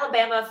some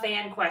Alabama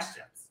fan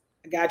questions.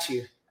 I got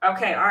you.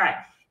 Okay, all right.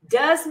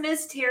 Does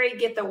Miss Terry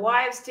get the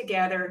wives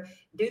together?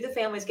 Do the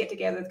families get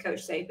together with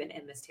Coach Saban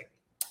and Miss Terry?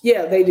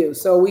 Yeah, they do.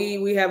 So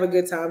we have a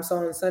good time. So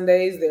on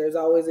Sundays, there's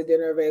always a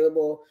dinner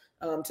available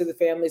to the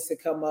families to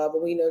come up.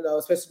 And we know,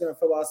 especially during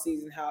football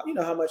season, how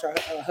much our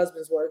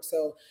husbands work.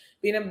 So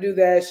being able to do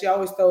that, she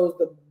always throws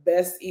the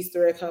best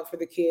Easter egg hunt for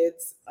the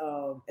kids,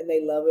 and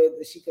they love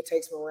it. She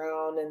takes them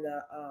around and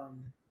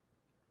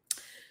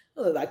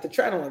like the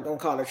trailer, I don't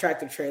call it a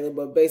tractor trailer,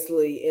 but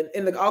basically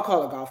I'll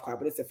call it a golf cart,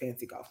 but it's a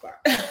fancy golf cart.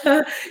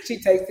 She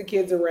takes the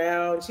kids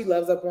around. She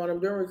loves up on them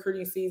during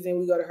recruiting season.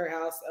 We go to her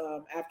house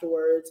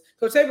afterwards.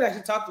 Coach Saban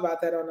actually talked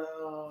about that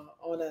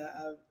on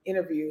a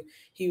interview.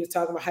 He was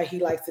talking about how he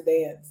likes to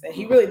dance, and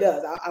he really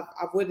does.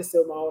 I've witnessed it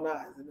with my own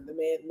eyes. I mean,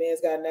 the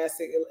man's got a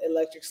nasty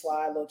electric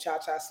slide, little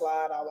cha-cha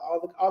slide,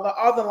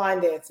 all the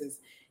line dances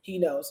he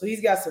knows. So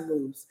he's got some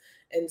moves.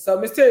 And so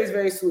Miss Terry is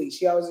very sweet.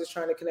 She always is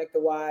trying to connect the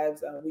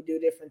wives. We do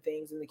different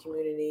things in the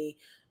community.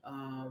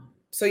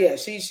 So yeah,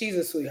 she's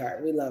a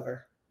sweetheart. We love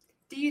her.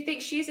 Do you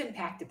think she's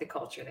impacted the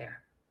culture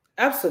there?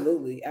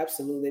 Absolutely.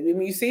 Absolutely. I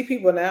mean, you see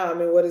people now. I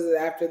mean, what is it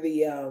after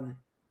the, I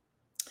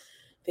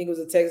think it was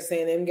a Texas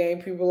A&M game.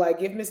 People like,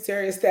 give Miss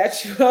Terry a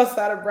statue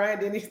outside of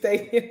Bryant-Denny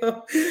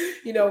Stadium.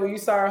 When you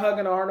saw her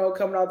hugging Arnold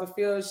coming off the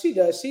field, she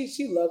does.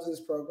 She loves this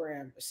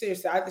program.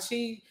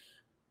 Seriously,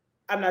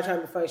 I'm not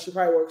trying to be funny. She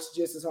probably works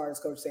just as hard as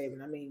Coach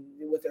Saban. I mean,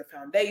 with her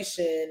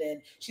foundation,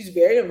 and she's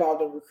very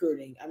involved in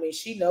recruiting. I mean,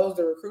 she knows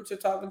the recruits you're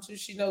talking to.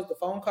 She knows the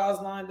phone calls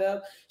lined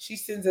up. She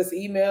sends us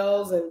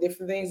emails and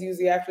different things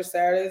usually after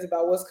Saturdays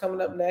about what's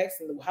coming up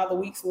next and how the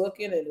week's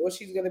looking and what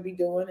she's going to be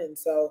doing. And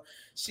so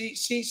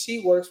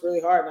she works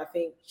really hard. And I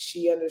think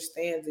she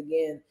understands,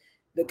 again,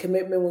 the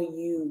commitment when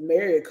you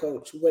marry a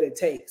coach, what it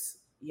takes,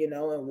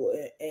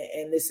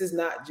 and this is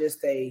not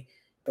just a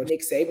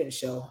Nick Saban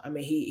show. I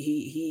mean,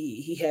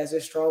 he has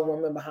a strong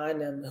woman behind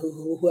him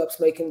who helps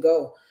make him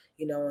go,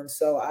 and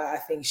so I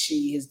think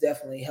she has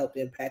definitely helped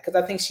impact,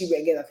 because I think she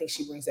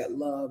brings that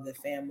love, the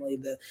family,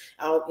 Nick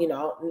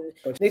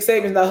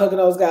Saban's not hugging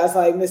those guys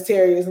like Miss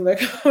Terry is when they're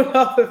coming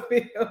off the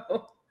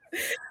field,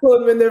 put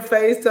them in their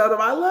face, tell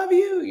them I love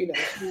you.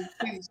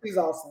 She's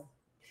awesome.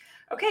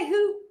 Okay,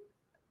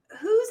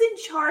 who's in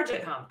charge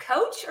at home,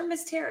 Coach or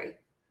Miss Terry?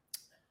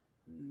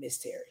 Miss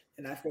Terry.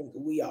 And I think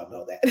we all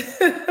know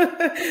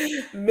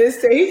that.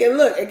 Miss Terry, and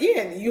look,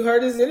 again, you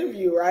heard his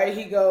interview, right?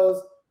 He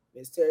goes,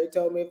 Miss Terry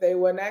told me if they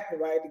wasn't acting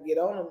right to get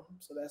on them.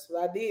 So that's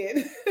what I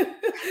did.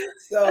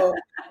 So,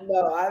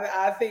 no,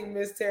 I think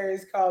Miss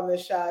Terry's calling the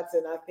shots.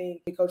 And I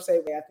think Coach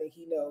Saban, I think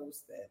he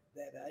knows that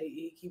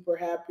he keep her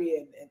happy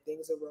and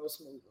things will roll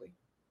smoothly.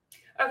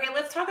 Okay,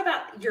 let's talk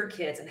about your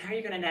kids and how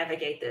you're going to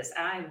navigate this.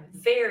 I'm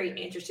very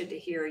interested to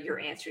hear your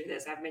answer to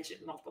this. I've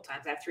mentioned multiple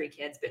times I have 3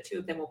 kids, but 2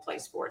 of them will play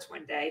sports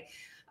one day.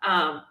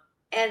 Um,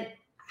 and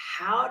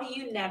how do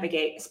you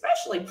navigate,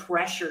 especially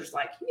pressures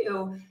like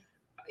you,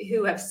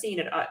 who have seen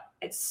it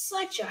at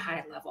such a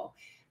high level?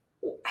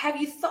 Have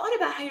you thought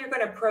about how you're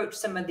going to approach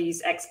some of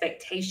these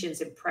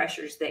expectations and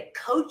pressures that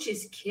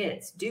coaches'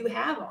 kids do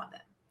have on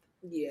them?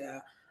 Yeah,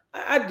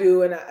 I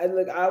do, and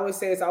look. I always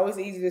say it's always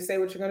easy to say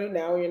what you're gonna do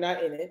now when you're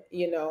not in it,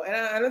 And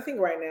I don't think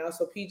right now.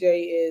 So PJ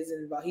is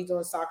involved. He's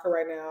doing soccer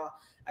right now.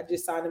 I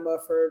just signed him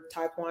up for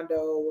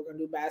taekwondo. We're gonna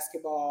do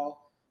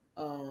basketball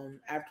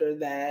after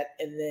that,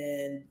 and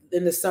then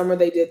in the summer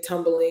they did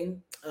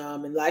tumbling.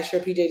 And last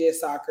year PJ did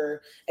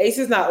soccer. Ace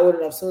is not old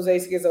enough. As soon as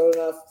Ace gets old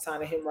enough,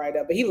 signing him right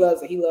up. But he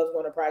loves it. He loves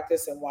going to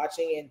practice and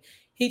watching, and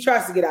he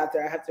tries to get out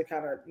there. I have to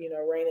kind of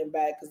rein him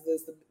back because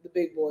there's the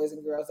big boys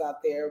and girls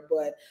out there,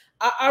 but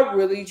I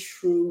really,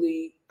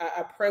 truly,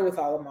 I pray with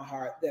all of my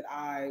heart that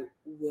I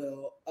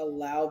will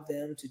allow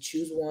them to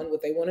choose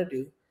what they want to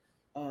do,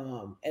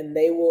 and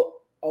they will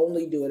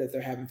only do it if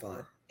they're having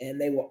fun,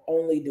 and they will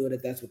only do it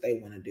if that's what they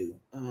want to do.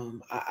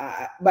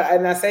 But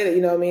I say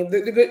that I mean,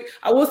 the good.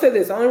 I will say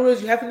this: the only rule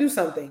is you have to do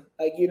something.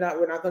 Like we're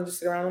not going to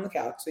just sit around on the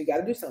couch, so you got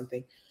to do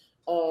something.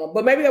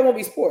 But maybe that won't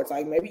be sports.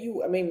 Like maybe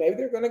maybe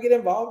they're going to get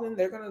involved and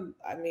they're going to.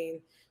 I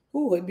mean,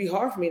 it'd be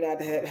hard for me not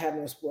to have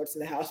no sports in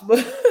the house, but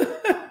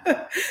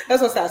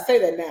that's what I say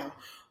that now.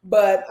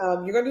 But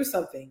you're going to do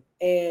something,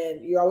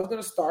 and you're always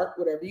going to start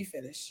whatever you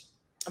finish.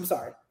 I'm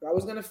sorry, you're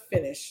always going to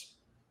finish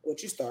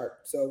what you start.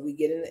 So we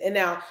get in, and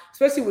now,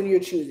 especially when you're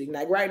choosing,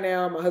 like right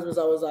now, my husband's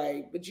always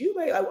like, "But you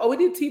made like, oh, we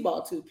did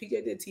t-ball too.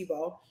 PJ did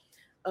t-ball.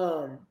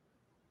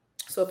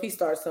 So if he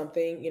starts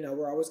something,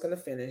 we're always going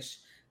to finish.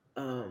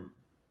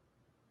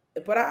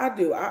 But I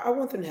do. I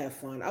want them to have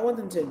fun. I want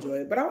them to enjoy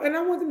it. But I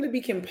want them to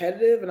be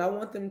competitive, and I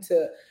want them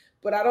to.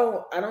 But I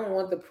don't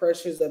want the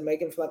pressures of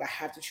making them feel like I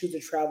have to choose a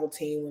travel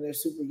team when they're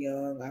super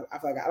young. I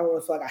feel like I don't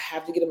want to feel like I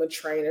have to get them a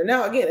trainer.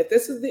 Now again, if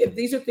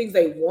these are things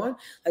they want,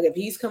 like if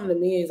he's coming to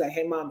me and he's like,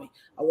 "Hey, mommy,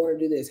 I want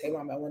to do this. Hey,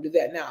 mommy, I want to do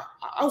that." Now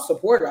I'll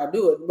support it. I'll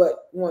do it.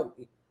 But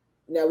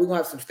now we're gonna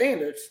have some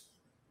standards.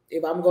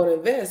 If I'm going to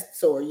invest,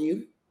 so are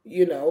you.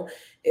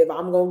 If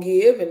I'm gonna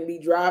give and be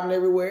driving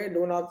everywhere and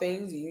doing all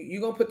things, you're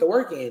gonna put the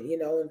work in,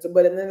 And so,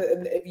 but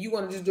then if you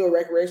want to just do it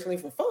recreationally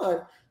for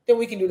fun, then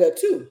we can do that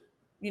too,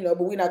 But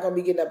we're not gonna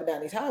be getting up and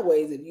down these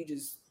highways if you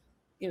just,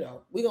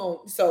 we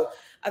gonna. So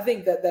I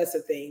think that's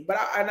the thing. But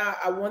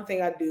one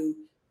thing I do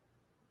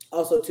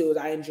also too is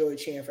I enjoy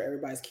cheering for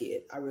everybody's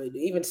kid. I really do.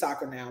 Even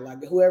soccer now,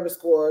 like whoever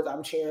scores,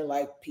 I'm cheering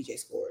like PJ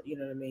scored. You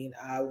know what I mean?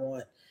 I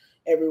want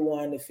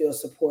everyone to feel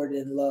supported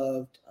and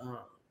loved.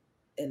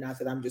 And not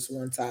that I'm just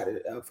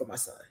one-sided for my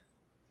son.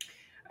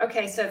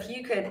 Okay, so if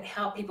you could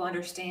help people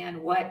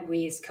understand what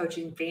we as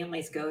coaching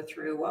families go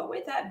through, what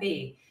would that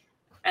be?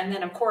 And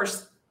then, of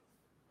course,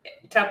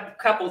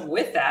 coupled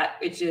with that,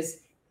 which is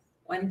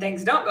when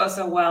things don't go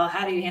so well,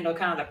 how do you handle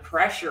kind of the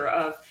pressure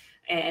of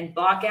and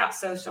block out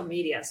social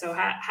media? So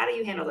how do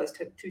you handle those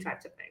two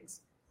types of things?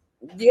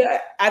 Yeah,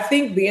 I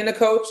think being a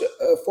coach,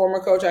 a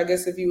former coach, I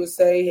guess if you would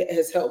say,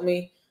 has helped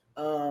me.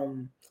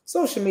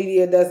 Social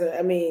media doesn't.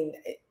 I mean,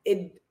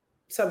 it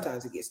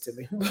sometimes it gets to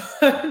me.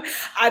 But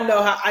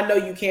I know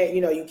you can't.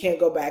 You can't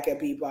go back at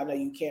people. I know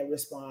you can't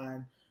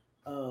respond.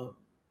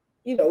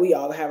 We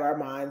all have our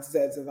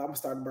mindsets of I'm gonna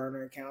start a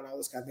burner account, all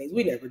those kind of things.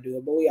 We never do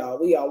it, but we all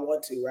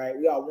want to, right?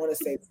 We all want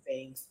to say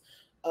things.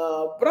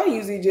 But I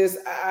usually just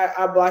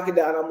I block it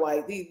down. I'm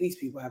like, these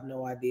people have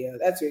no idea.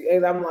 That's it.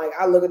 And I'm like,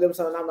 I look at them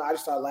sometimes, I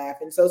just start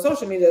laughing. So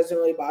social media doesn't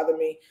really bother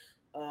me.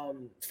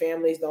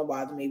 Families don't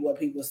bother me. What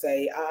people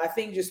say, I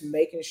think just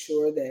making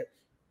sure that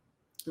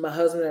my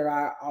husband and I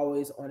are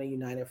always on a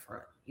united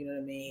front. You know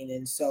what I mean?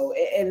 And so,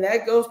 and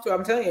that goes to,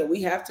 I'm telling you,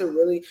 we have to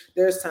really,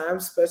 there's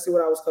times, especially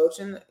when I was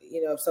coaching,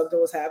 if something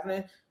was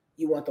happening,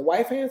 you want the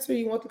wife answer,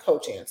 you want the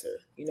coach answer.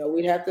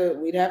 We'd have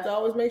to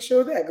always make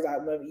sure of that,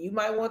 because you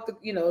might want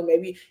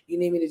maybe you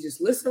need me to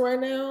just listen right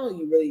now.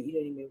 You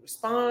need me to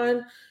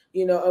respond,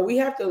 and we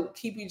have to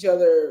keep each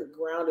other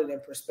grounded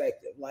in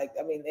perspective. Like,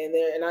 I mean,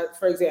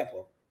 for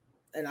example,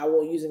 and I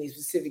won't use any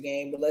specific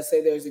game, but let's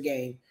say there's a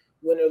game,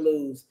 win or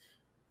lose.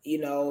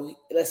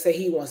 Let's say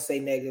he wants to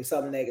say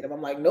something negative.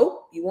 I'm like,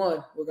 nope, you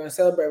won. We're going to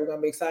celebrate. We're going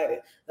to be excited.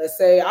 Let's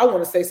say I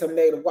want to say something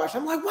negative. Watch.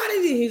 I'm like, why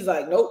did he? He's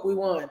like, nope, we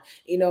won.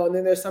 And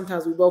then there's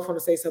sometimes we both want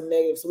to say something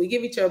negative. So we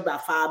give each other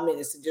about 5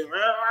 minutes to just,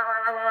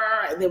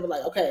 and then we're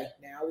like, okay,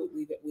 now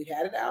we've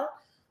had it out.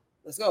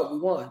 Let's go. We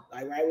won.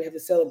 Like, right. We have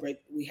to celebrate.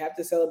 We have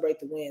to celebrate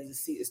the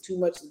wins. It's too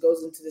much that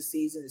goes into the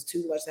season. It's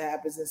too much that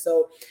happens. And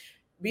so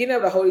being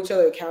able to hold each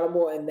other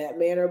accountable in that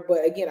manner.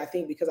 But again, I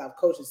think because I've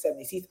coached in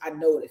 70 seats, I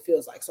know what it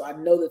feels like. So I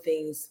know the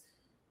things.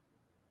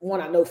 One,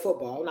 I know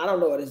football, and I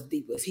don't know it as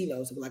deep as he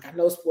knows. But like, I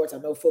know sports, I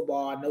know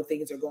football, I know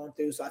things are going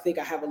through. So I think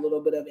I have a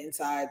little bit of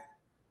inside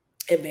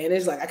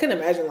advantage. Like, I couldn't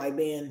imagine like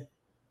being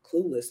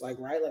clueless, like,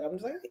 right? Like, I'm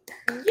just like,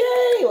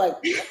 yay, like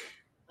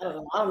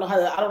I don't know.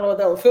 I don't know what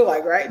that would feel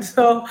like, right?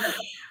 So,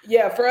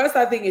 yeah, for us,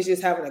 I think it's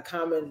just having a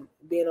common,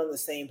 being on the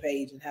same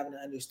page and having an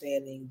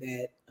understanding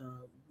that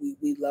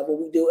we love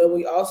what we do, and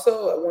we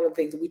also, one of the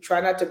things, we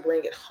try not to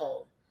bring it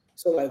home.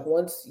 So, like,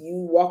 once you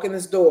walk in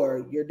this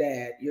door, your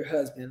dad, your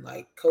husband,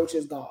 like, coach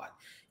is gone.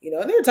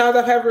 And there are times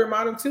I've had to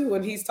remind him too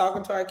when he's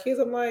talking to our kids.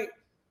 I'm like,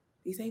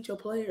 these ain't your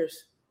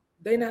players.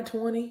 They not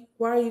 20.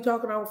 Why are you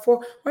talking about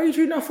four? Why are you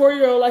treating a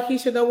 4-year-old like he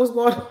should know what's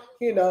going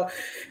on?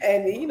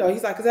 And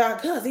he's like,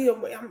 cause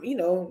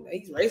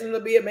he's raising to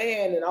be a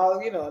man and all,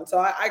 and so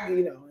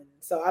and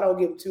so I don't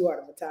give him too hard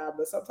of a time.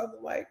 But sometimes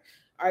I'm like,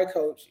 all right,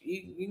 coach,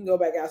 you can go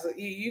back out. So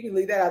you can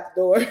leave that out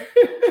the door.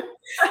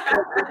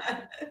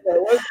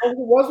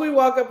 Once we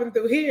walk up and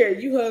through here,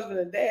 you husband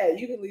and dad,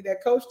 you can leave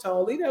that coach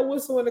tone, leave that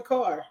whistle in the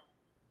car.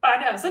 I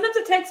know. Sometimes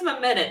it takes them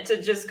a minute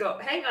to just go,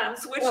 hang on, I'm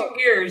switching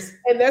gears.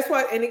 And that's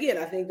why, and again,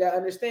 I think that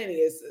understanding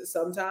is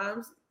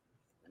sometimes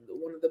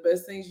one of the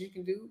best things you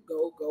can do,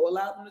 go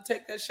allow them to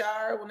take that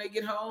shower when they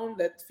get home,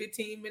 that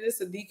 15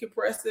 minutes of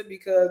decompressing,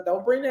 because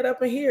don't bring that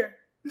up in here.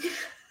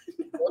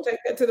 Go take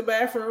that to the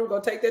bathroom, go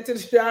take that to the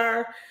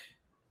shower.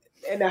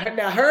 And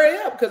now hurry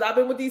up, because I've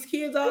been with these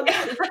kids all day.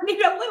 I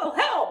need a little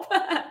help.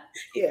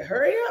 Yeah,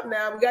 hurry up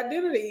now. We got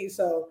dinner to eat.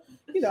 So,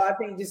 I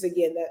think just,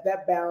 again,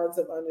 that balance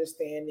of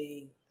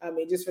understanding. I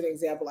mean, just for an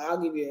example,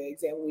 I'll give you an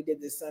example. We did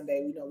this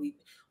Sunday.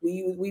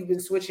 We've been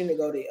switching to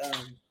go to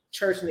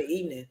church in the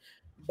evening.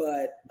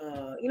 But,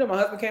 my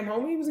husband came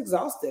home. He was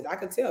exhausted. I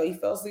could tell. He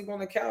fell asleep on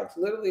the couch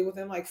literally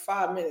within like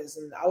 5 minutes.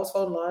 And I was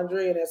folding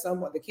laundry. And at some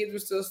point, the kids were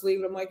still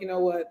asleep. I'm like, you know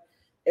what?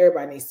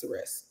 Everybody needs to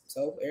rest.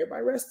 So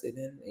everybody rested.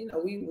 And,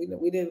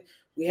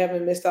 we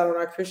haven't missed out on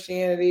our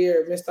Christianity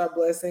or missed our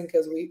blessing,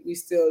 because we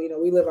still,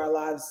 we live our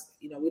lives,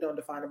 we don't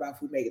define about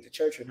if we make it to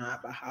church or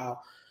not, but how,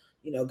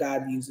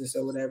 God views us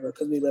or whatever,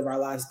 because we live our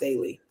lives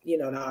daily,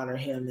 to honor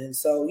him. And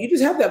so you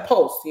just have that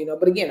pulse,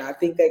 but again, I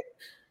think that,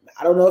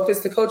 I don't know if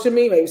it's the coach in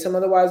me, maybe some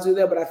other wives do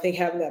that, but I think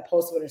having that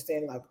pulse of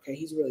understanding, like, okay,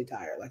 he's really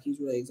tired, like he's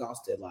really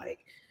exhausted, like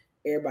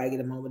everybody get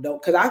a moment.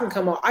 Because I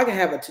can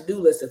have a to-do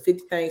list of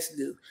 50 things to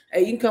do.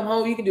 Hey, you can come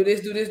home, you can do this,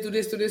 do this, do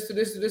this, do this, do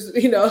this, do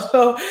this,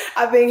 So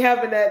I think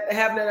having that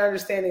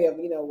understanding of,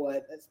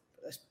 what,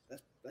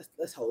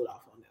 let's hold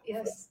off on that.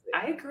 Yes,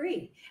 I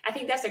agree. I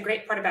think that's a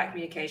great part about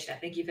communication. I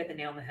think you've hit the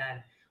nail on the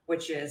head,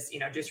 which is,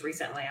 just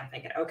recently I'm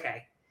thinking,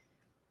 okay,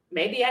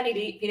 maybe I need to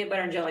eat peanut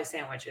butter and jelly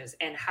sandwiches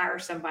and hire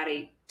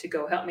somebody to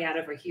go help me out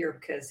over here,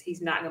 because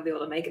he's not going to be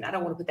able to make it. I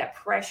don't want to put that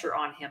pressure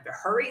on him to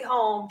hurry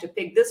home, to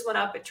pick this one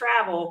up at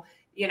travel,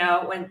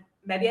 when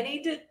maybe I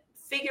need to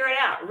figure it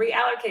out,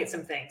 reallocate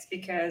some things,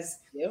 because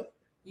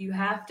you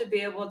have to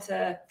be able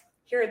to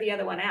hear the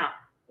other one out.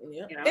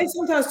 Yeah. And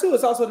sometimes too,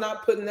 it's also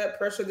not putting that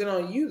pressure then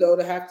on you though,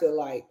 to have to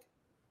like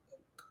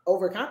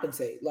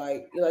overcompensate.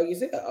 Like you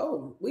said,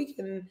 oh, we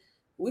can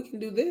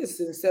do this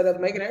instead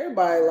of making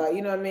everybody like,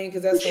 you know what I mean?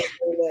 Because that's something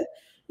that,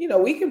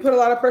 we can put a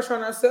lot of pressure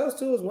on ourselves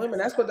too as women.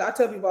 That's what I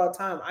tell people all the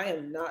time. I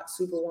am not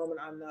superwoman.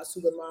 I'm not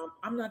super mom.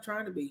 I'm not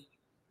trying to be,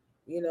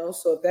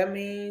 so if that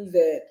means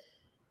that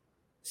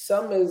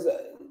some is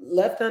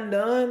left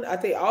undone, I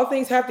think all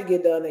things have to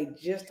get done. They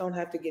just don't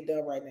have to get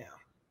done right now.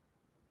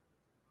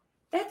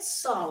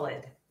 That's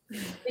solid,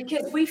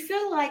 because we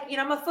feel like,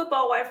 I'm a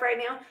football wife right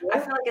now. Yeah. I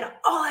feel like it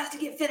all has to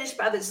get finished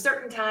by this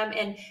certain time,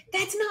 and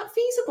that's not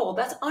feasible.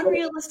 That's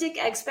unrealistic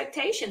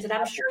expectations, and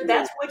I'm sure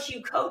that's what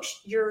you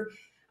coach your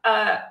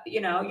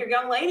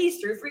young ladies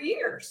through for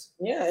years.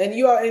 Yeah, and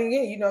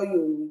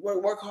you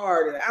work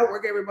hard and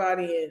outwork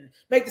everybody and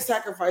make the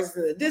sacrifices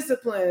and the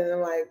discipline,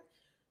 and like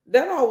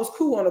that all was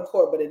cool on the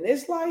court, but in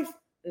this life,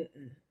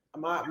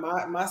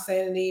 my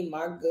sanity,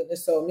 my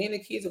goodness. So me and the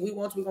kids, if we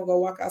want to, we're gonna go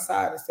walk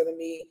outside instead of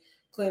me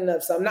cleaning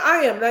up something. Now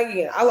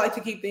I like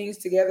to keep things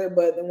together,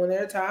 but then when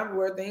there are times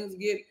where things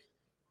get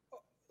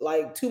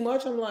like too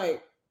much, I'm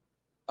like,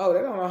 oh,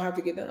 they don't have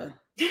to get done.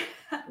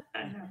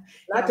 I know.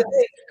 Not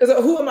today,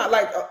 because who am I?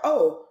 Like,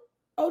 oh,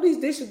 these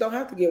dishes don't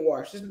have to get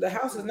washed. The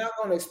house is not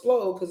going to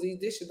explode because these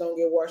dishes don't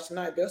get washed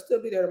tonight. They'll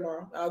still be there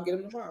tomorrow. I'll get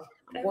them tomorrow.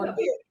 I'm going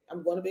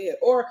to bed,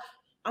 or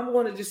I'm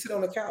going to just sit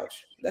on the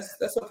couch.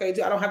 That's okay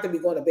too. I don't have to be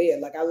going to bed.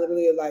 Like I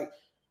literally like,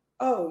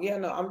 oh yeah,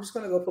 no, I'm just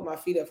going to go put my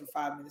feet up for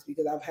 5 minutes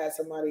because I've had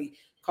somebody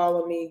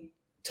calling me,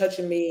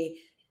 touching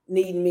me,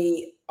 needing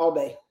me all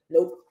day.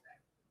 Nope.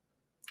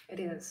 It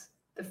is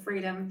the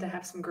freedom to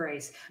have some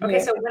grace. Okay,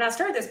 yeah. So when I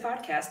started this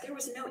podcast, there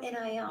was no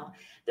NIL.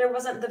 There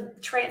wasn't the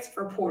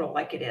transfer portal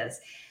like it is.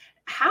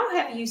 How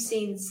have you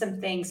seen some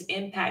things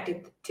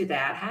impacted to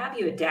that? How have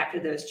you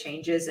adapted to those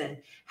changes? And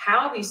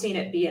how have you seen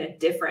it be a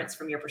difference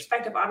from your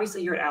perspective?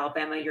 Obviously, you're at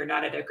Alabama. You're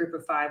not at a group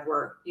of five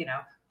where,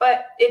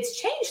 but it's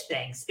changed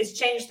things. It's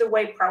changed the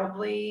way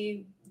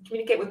probably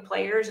communicate with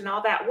players and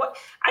all that.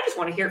 I just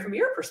want to hear it from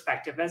your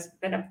perspective as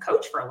been a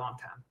coach for a long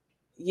time.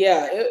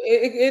 Yeah,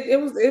 it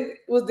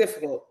was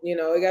difficult.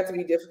 It got to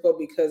be difficult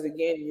because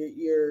again,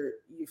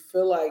 you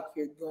feel like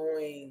you're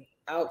going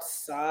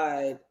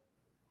outside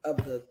of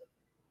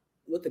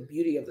what the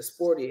beauty of the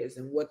sport is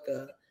and what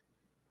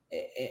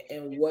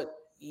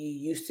you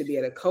used to be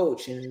at a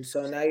coach, and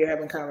so now you're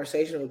having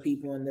conversation with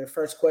people, and their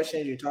first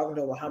question is you're talking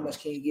to them, well, how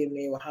much can you give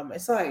me? Well, how much?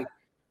 It's like,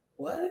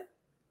 what?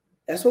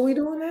 That's what we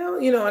doing now,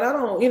 and I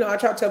don't, I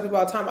try to tell people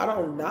all the time, I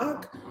don't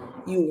knock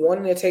you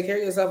wanting to take care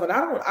of yourself, and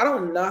I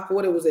don't knock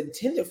what it was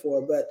intended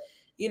for, but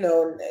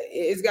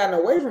it's gotten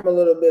away from a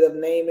little bit of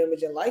name,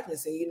 image, and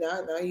likeness, and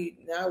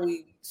now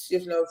we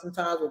shift.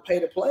 Sometimes we'll pay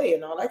to play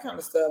and all that kind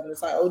of stuff, and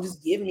it's like, oh,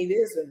 just give me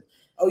this, and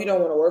oh, you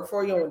don't want to work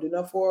for it, you don't want to do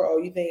nothing for it, oh,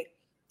 you think,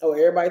 oh,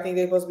 everybody think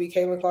they're supposed to be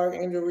Caitlin Clark,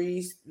 Angel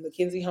Reese,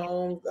 Mackenzie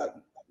Holmes, then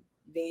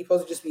you're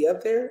supposed to just be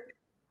up there.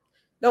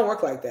 Don't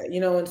work like that,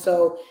 and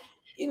so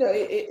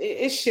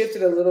it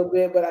shifted a little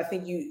bit, but I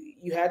think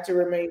you had to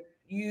remain.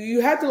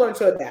 You have to learn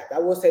to adapt. I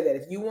will say that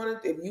if you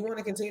want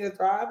to continue to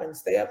thrive and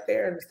stay up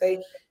there and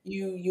stay,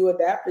 you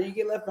adapt or you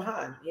get left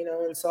behind.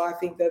 And so I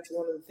think that's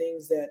one of the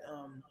things that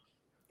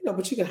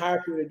but you can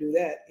hire people to do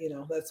that.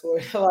 That's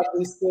where a lot of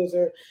these skills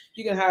are.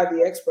 You can hire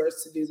the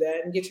experts to do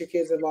that and get your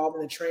kids involved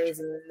in the trainings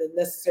and the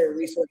necessary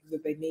resources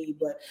that they need.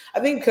 But I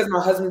think because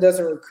my husband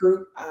doesn't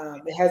recruit,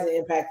 it hasn't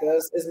impacted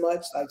us as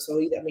much. So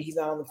he's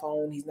not on the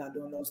phone, he's not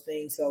doing those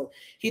things, so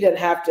he doesn't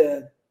have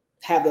to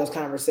have those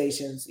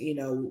conversations,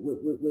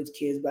 with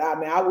kids.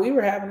 But we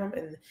were having them,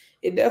 and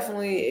it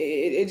definitely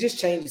it just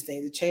changes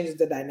things. It changes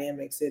the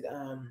dynamics.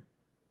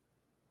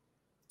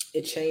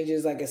 It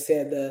changes, like I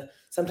said,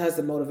 sometimes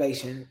the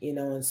motivation,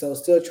 and so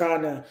still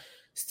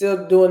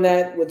doing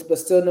that, but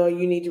still knowing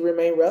you need to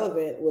remain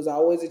relevant was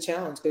always a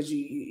challenge because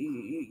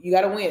you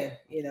got to win,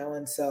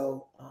 and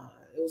so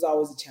it was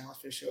always a challenge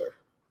for sure.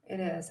 It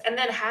is. And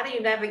then how do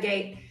you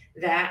navigate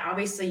that?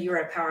 Obviously, you're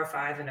at Power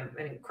 5 and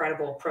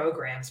incredible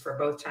programs for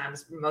both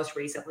times, most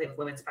recently with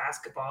women's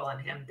basketball and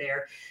him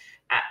there.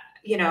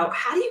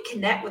 How do you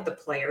connect with the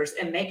players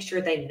and make sure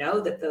they know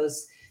that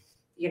those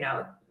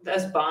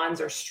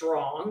bonds are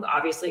strong,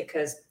 obviously,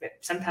 because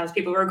sometimes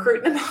people are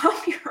recruiting them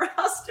off your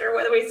roster,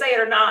 whether we say it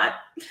or not.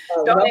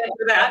 Don't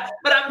answer that.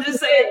 But I'm just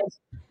saying,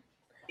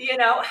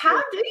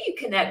 how do you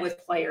connect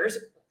with players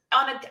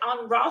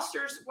on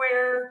rosters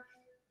where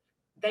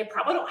they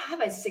probably don't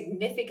have a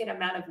significant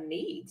amount of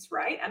needs,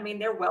 right? I mean,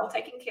 they're well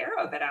taken care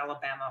of at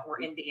Alabama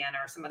or Indiana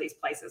or some of these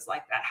places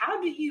like that. How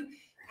do you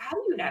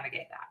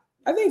navigate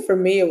that? I think for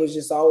me, it was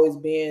just always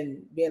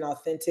being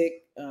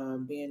authentic,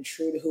 being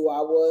true to who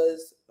I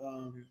was,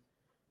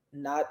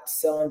 not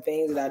selling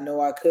things that I know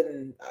I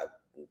couldn't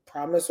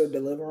promise or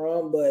deliver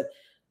on, but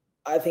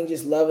I think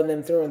just loving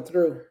them through and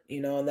through,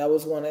 and that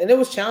was one, and it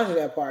was challenging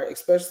that part,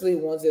 especially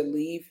ones that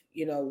leave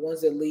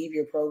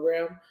your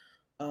program.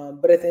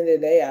 But at the end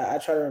of the day, I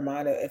try to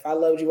remind her, if I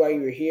loved you while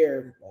you were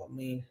here, well, I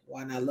mean,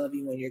 why not love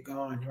you when you're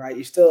gone, right?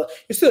 You're still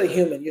a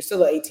human. You're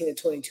still an 18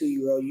 to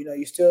 22-year-old.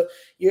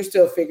 You're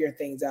still figuring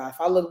things out.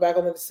 If I look back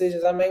on the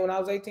decisions I made when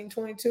I was 18,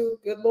 22,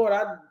 good Lord,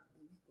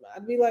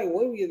 I'd be like,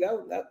 what you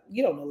don't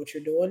know what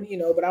you're doing,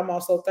 but I'm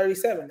also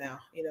 37 now,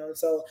 and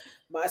so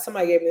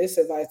somebody gave me this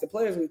advice. The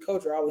players we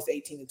coach are always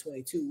 18 to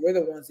 22. We're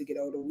the ones that get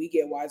older. We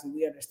get wiser.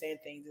 We understand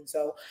things. And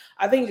so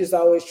I think just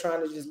always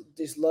trying to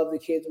just love the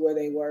kids where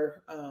they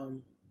were,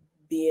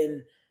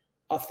 being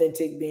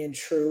authentic, being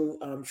true,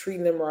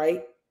 treating them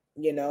right,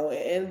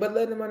 but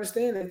letting them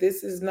understand that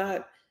this is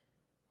not,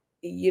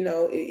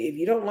 if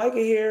you don't like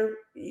it here,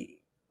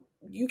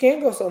 you can't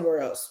go somewhere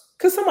else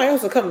because somebody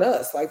else will come to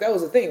us. Like that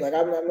was the thing. Like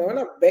we're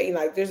not betting.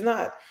 Like there's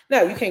not.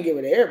 Now you can't get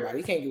rid of everybody.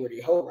 You can't get rid of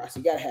your whole roster.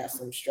 You got to have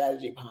some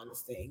strategy behind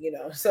this thing.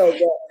 So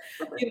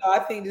I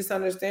think just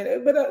understand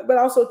it, but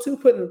also too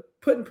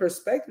putting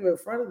perspective in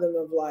front of them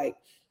of like,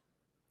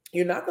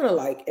 you're not gonna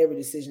like every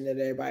decision that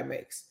everybody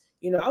makes.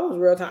 I was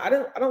real time.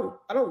 I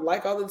don't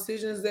like all the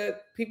decisions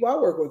that people I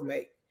work with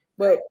make,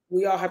 but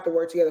we all have to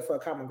work together for a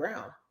common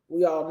ground.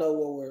 We all know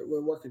what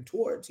we're working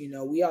towards.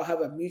 We all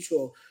have a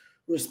mutual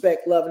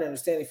respect, love, and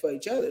understanding for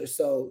each other.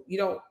 So you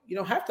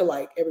don't have to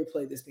like every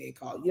play that's being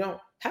called. You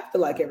don't have to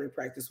like every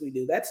practice we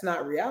do. That's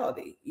not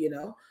reality. You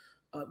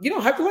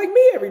don't have to like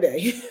me every day.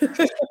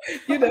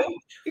 You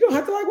don't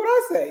have to like what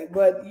I say,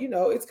 but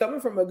it's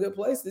coming from a good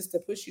place. It's to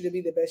push you to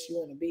be the best you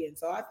want to be. And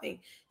so I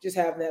think just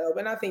having that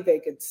open, I think they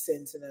could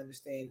sense and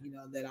understand,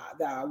 that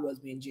I was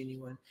being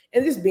genuine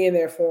and just being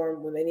there for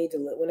them when they need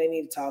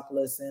to talk,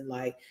 listen,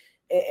 like.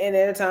 And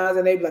there are times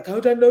and they be like,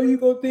 "Coach, I know you're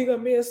going to think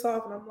I'm being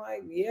soft." And I'm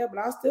like, yeah, but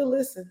I'll still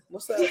listen.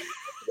 What's up?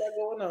 What's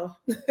going on?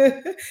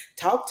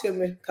 Talk to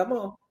me. Come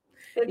on.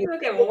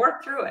 Okay, we'll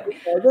work through it.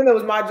 Then it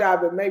was my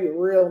job to maybe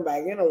reel them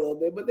back in a little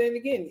bit. But then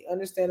again,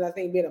 understand, I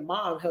think being a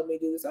mom helped me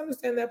do this.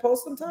 Understand that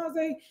post, sometimes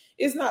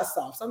it's not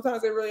soft.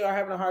 Sometimes they really are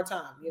having a hard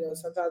time.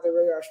 Sometimes they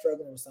really are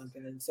struggling with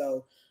something. And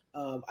so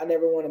I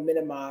never want to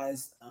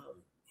minimize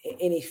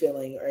any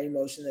feeling or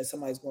emotion that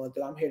somebody's going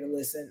through. I'm here to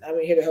listen.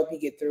 I'm here to help you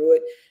get through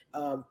it.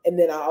 And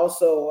then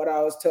what I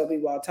always tell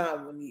people all the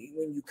time,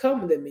 when you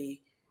come to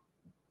me,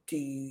 do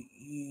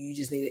you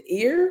just need an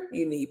ear?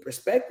 You need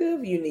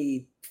perspective? You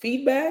need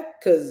feedback?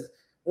 Because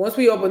once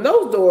we open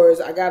those doors,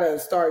 I gotta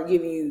start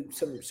giving you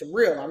some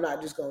real. I'm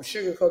not just gonna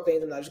sugarcoat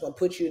things. I'm not just gonna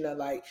put you in a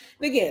like.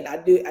 And again, I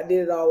did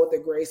it all with the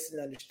grace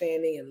and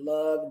understanding and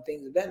love and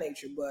things of that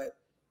nature. But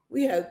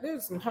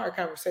there's some hard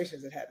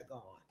conversations that had to go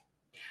on.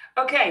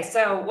 Okay,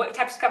 so what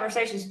types of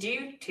conversations do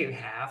you two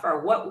have,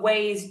 or what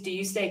ways do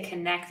you stay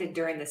connected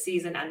during the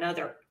season? I know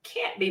there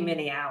can't be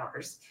many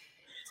hours,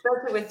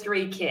 especially with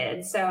 3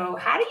 kids. So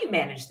how do you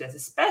manage this,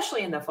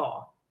 especially in the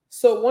fall?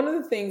 So one of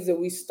the things that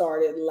we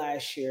started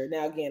last year.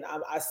 Now, again,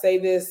 I say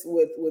this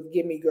with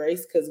give me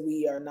grace because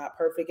we are not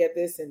perfect at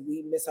this and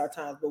we miss our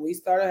times. But we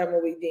started having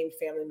what we deemed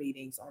family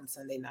meetings on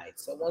Sunday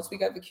nights. So once we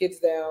got the kids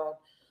down,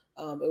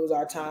 it was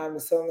our time to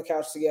sit on the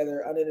couch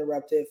together,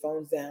 uninterrupted,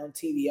 phones down,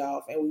 TV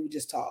off, and we would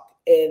just talk.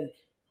 And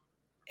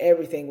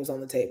everything was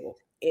on the table.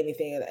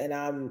 Anything, and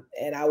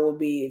I will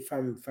be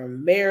from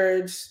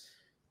marriage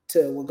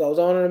to what goes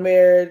on in a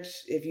marriage,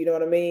 if you know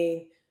what I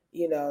mean.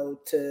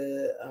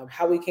 To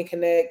how we can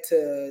connect.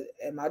 To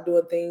am I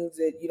doing things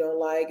that you don't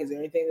like? Is there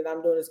anything that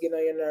I'm doing that's getting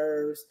on your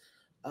nerves?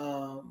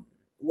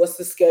 What's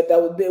the schedule?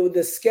 That would be with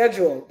the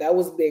schedule. That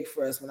was big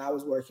for us when I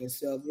was working.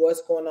 So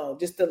what's going on?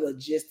 Just the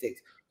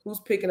logistics. Who's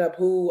picking up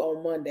who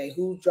on Monday?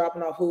 Who's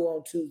dropping off who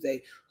on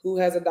Tuesday? Who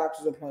has a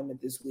doctor's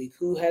appointment this week?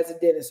 Who has a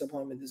dentist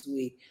appointment this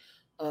week?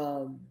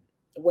 Um,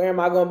 where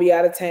am I going to be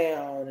out of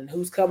town? And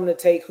who's coming on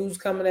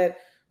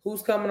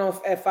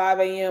at 5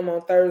 a.m.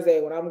 on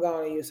Thursday when I'm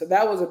gone to you? So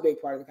that was a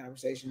big part of the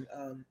conversation.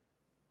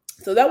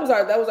 So that was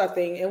our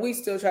thing, and we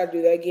still try to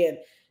do that. Again,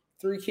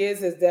 3 kids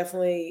has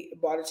definitely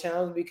brought a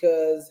challenge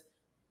because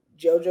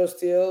JoJo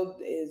still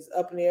is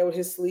up in the air with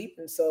his sleep,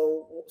 and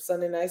so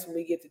Sunday nights when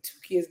we get the 2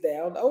 kids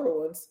down, the older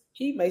ones,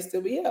 he may still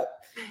be up.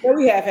 And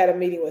we have had a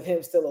meeting with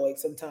him still awake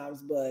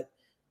sometimes, but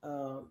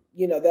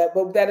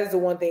that is the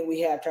one thing we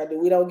have tried to do.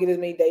 We don't get as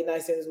many date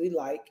nights in as we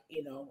like.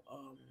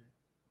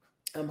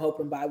 I'm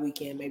hoping by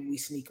weekend maybe we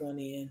sneak one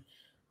in.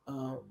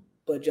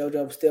 But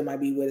JoJo still might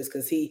be with us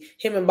because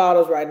him and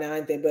Bottles right now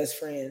ain't their best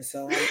friends.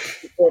 So I'm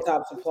 4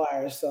 top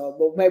suppliers. So,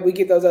 but maybe we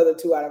get those other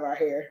 2 out of our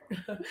hair.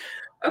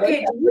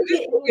 Okay, do you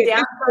get any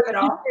downtime at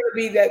all?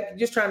 Be that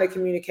just trying to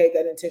communicate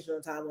that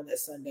intentional time on that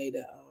Sunday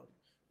to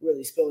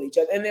really spill each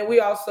other, and then we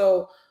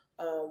also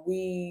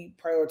we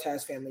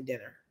prioritize family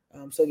dinner.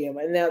 So again,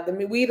 and now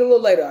we eat a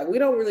little later. Like, we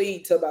don't really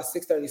eat till about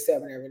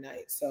 6:37 every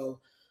night. So,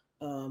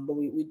 but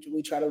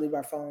we try to leave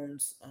our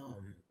phones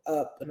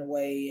up and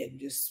away and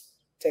just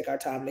take our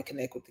time to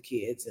connect with the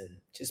kids and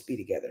just be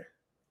together.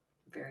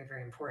 Very,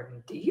 very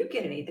important. Do you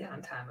get any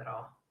downtime at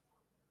all?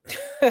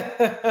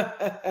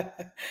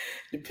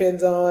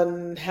 Depends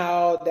on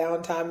how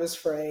downtime is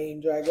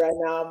framed. Right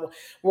now I'm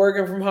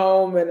working from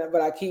home,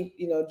 but I keep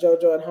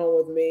JoJo at home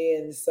with me,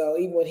 and so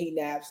even when he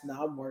naps,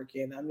 now I'm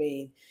working. I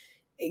mean,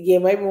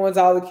 again, maybe once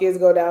all the kids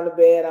go down to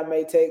bed, I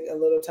may take a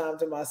little time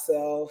to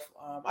myself.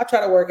 I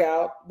try to work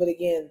out, but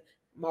again,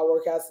 my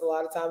workouts a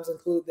lot of times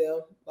include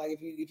them. Like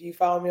if you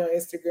follow me on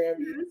Instagram,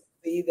 you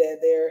see that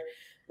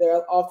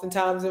they're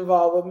oftentimes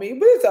involved with me,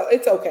 but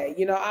it's okay.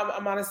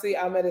 I'm honestly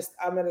I'm at a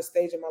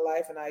stage in my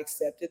life, and I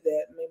accepted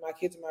that. I mean, my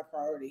kids are my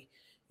priority.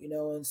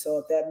 And so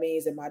if that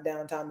means that my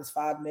downtime is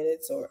 5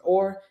 minutes,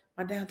 or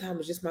my downtime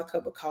is just my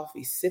cup of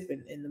coffee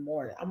sipping in the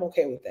morning, I'm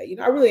okay with that.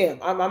 I really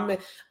am.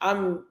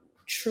 I'm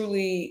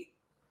truly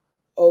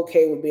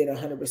okay with being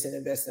 100%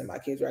 invested in my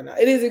kids right now.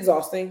 It is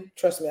exhausting,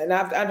 trust me. And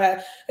I've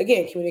had,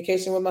 again,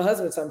 communication with my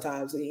husband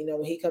sometimes.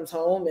 When he comes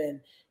home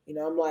and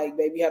I'm like,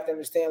 baby, you have to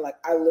understand. Like,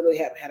 I literally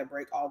haven't had a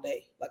break all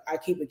day. Like, I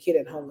keep a kid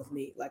at home with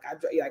me. Like,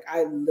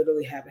 I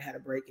literally haven't had a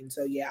break, and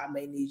so yeah, I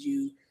may need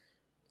you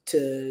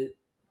to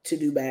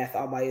do bath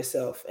all by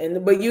yourself.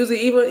 But usually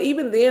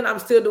even then I'm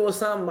still doing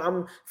something.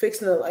 I'm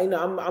fixing to,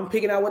 I'm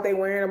picking out what they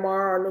wearing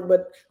tomorrow, but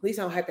at least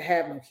I don't have to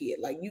have no kid.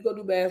 Like, you go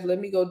do bath, let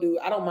me go do.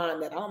 I don't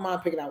mind that. I don't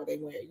mind picking out what they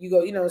wear. You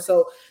go,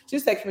 so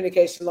just that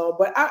communication alone.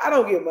 But I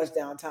don't get much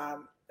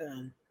downtime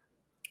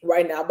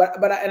right now.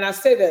 But I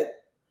say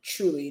that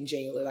truly and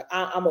genuinely. Like,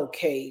 I'm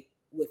okay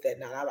with that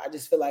now. I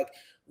just feel like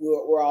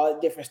we're all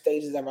at different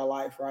stages of our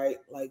life, right?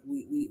 Like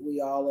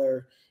we all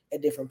are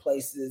at different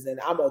places,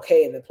 and I'm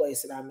okay in the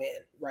place that I'm in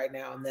right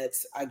now, and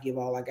that's I give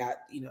all I got,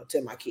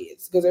 to my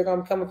kids, because they're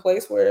gonna become a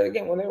place where,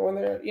 again, when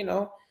they're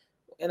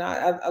and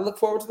I look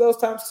forward to those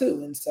times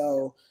too. And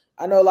so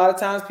I know a lot of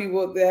times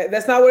people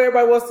that's not what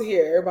everybody wants to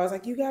hear. Everybody's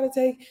like, you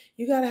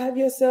gotta have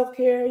your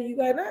self-care,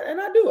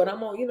 and I do it.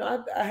 I'm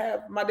on, I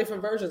have my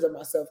different versions of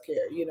my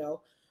self-care,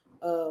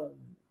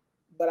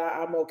 but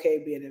I'm okay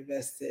being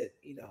invested,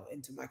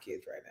 into my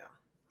kids right now.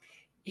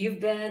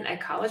 You've been a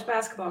college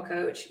basketball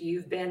coach.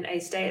 You've been a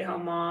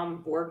stay-at-home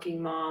mom,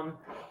 working mom.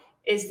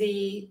 Is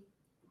the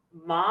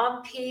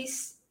mom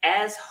piece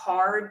as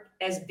hard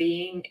as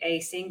being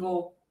a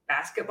single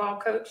basketball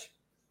coach?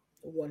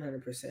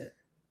 100%.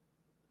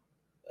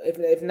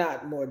 If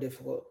not more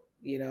difficult.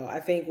 I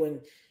think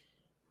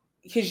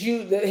because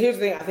here's the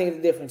thing. I think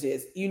the difference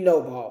is,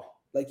 ball,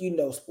 like,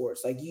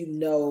 sports, like,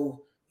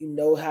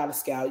 how to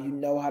scout,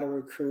 how to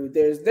recruit.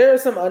 There are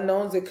some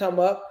unknowns that come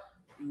up.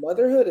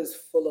 Motherhood is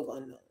full of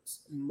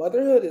unknowns.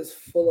 Motherhood is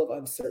full of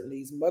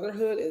uncertainties.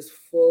 Motherhood is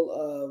full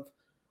of,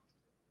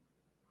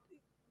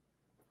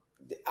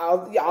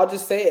 I'll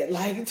just say it,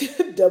 like,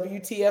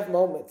 WTF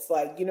moments.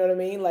 Like, you know what I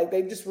mean? Like,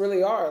 they just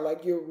really are.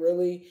 Like, you're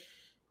really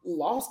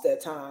lost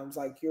at times.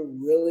 Like, you're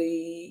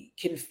really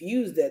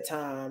confused at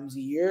times.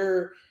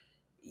 You're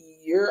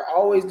you're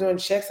always doing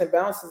checks and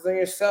balances on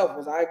yourself.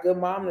 Was I a good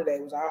mom today?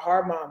 Was I a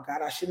hard mom?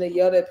 God, I shouldn't have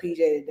yelled at PJ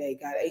today.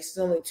 God, Ace is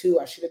only 2.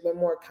 I should have been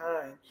more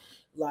kind.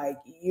 Like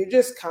you're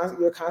just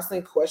you're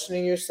constantly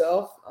questioning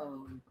yourself.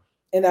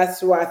 And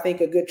that's where I think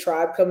a good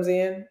tribe comes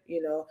in.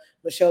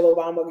 Michelle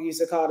Obama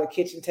used to call it a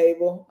kitchen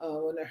table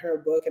in her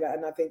book, and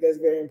I think that's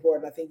very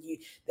important. I think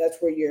that's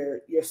where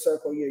your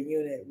circle, your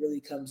unit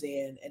really comes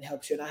in and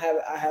helps you. And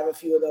I have a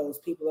few of those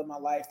people in my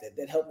life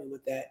that help me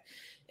with that.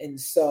 And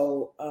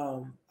so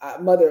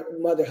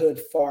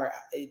motherhood far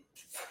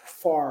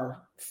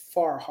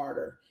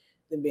harder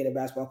than being a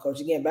basketball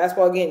coach. Again,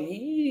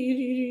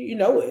 you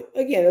know it.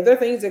 Again, are there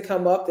things that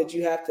come up that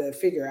you have to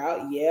figure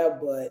out? Yeah,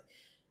 but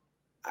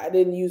I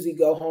didn't usually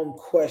go home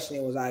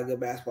questioning, was I a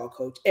good basketball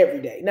coach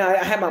every day? Now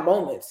I had my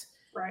moments,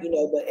 right.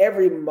 But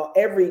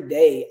every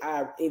day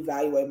I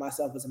evaluate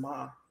myself as a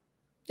mom.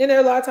 And there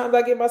are a lot of times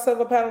I give myself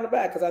a pat on the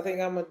back because I think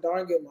I'm a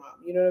darn good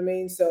mom. You know what I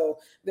mean? So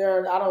I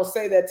don't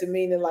say that to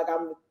mean that like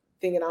I'm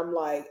thinking I'm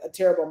like a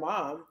terrible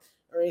mom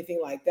or anything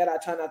like that. I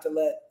try not to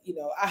let,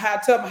 I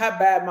have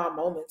bad mom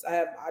moments.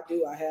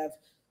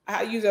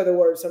 I use other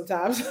words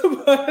sometimes,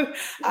 but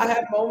I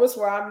have moments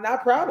where I'm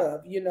not proud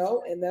of,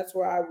 and that's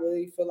where I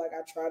really feel like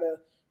I try to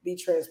be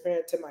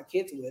transparent to my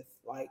kids with,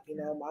 like,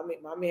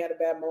 mommy had a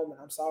bad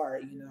moment. I'm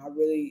sorry. I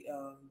really,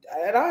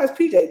 and I asked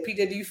PJ,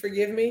 do you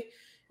forgive me?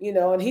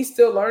 And he's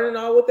still learning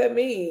all what that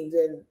means.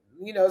 And,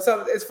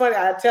 so it's funny.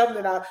 I tell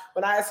him that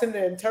when I ask him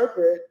to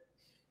interpret,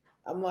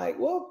 I'm like,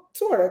 well,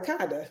 sort of,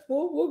 kind of,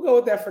 we'll go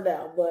with that for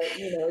now. But,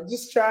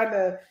 just trying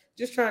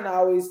to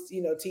always,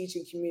 teach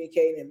and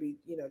communicate and be,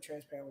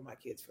 transparent with my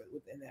kids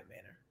within that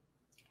manner.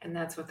 And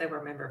that's what they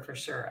remember for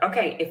sure.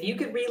 Okay. If you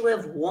could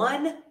relive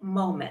one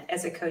moment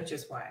as a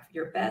coach's wife,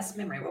 your best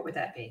memory, what would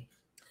that be?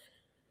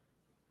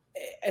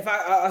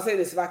 I'll say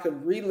this, if I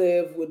could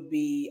relive, would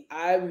be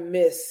I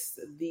missed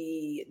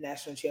the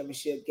national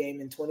championship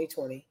game in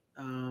 2020.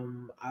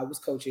 I was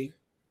coaching,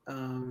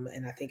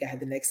 and I think I had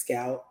the next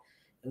scout,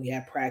 and we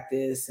had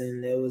practice,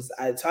 and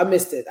so I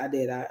missed it. I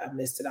did. I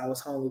missed it. I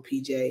was home with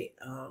PJ.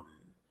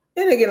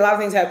 And again, a lot of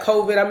things had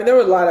COVID. I mean, there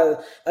were a lot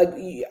of I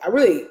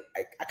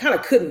kind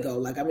of couldn't go.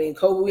 Like, I mean,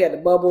 COVID, we had the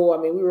bubble. I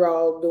mean, we were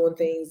all doing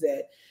things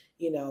that,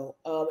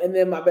 and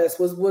then my best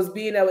was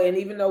being able, and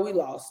even though we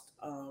lost,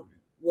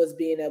 was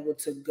being able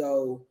to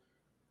go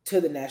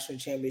to the national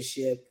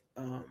championship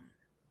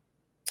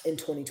in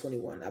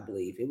 2021, I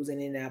believe. It was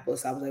in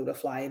Indianapolis. I was able to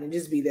fly in and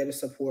just be there to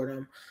support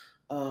them.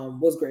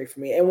 Was great for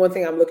me. And one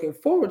thing I'm looking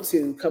forward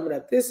to coming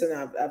up this, and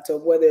I've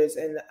told whether it's,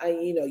 and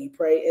you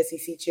pray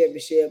SEC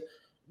championship.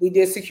 We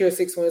did secure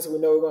 6 wins, so we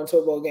know we're going to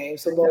a bowl game.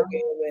 So bowl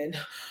game, and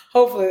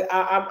hopefully,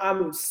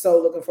 I'm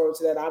so looking forward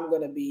to that. I'm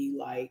going to be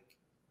like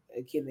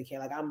a kid in the can.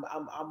 Like I'm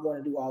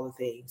going to do all the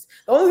things.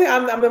 The only thing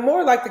I'm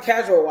more like the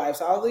casual wife.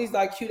 So all these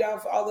like cute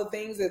out for all the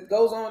things that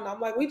goes on.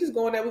 I'm like, we just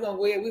going there. We're gonna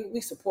go.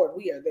 We support.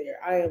 We are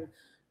there.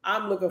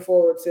 I'm looking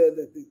forward to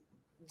the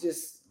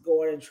just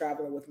going and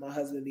traveling with my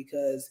husband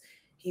because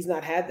he's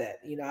not had that.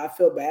 I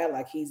feel bad.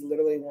 Like he's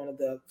literally one of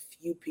the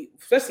few people,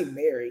 especially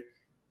married,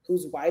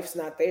 whose wife's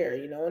not there.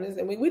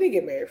 And we didn't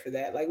get married for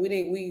that. Like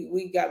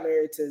we got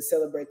married to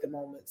celebrate the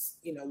moments,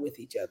 with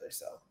each other.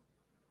 So.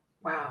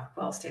 Wow.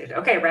 Well stated.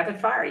 Okay.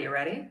 Rapid fire. You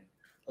ready?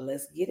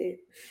 Let's get it.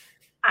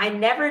 I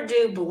never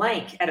do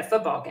blank at a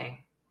football game.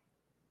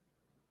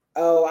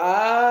 Oh,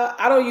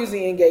 I don't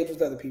usually engage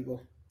with other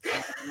people.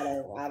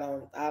 I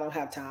don't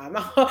have time.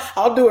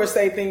 I'll do or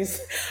say things,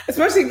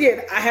 especially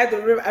again, I had to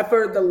remember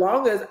for the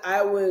longest,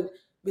 I would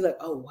be like,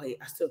 oh wait,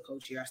 I still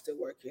coach here. I still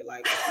work here.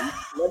 Like,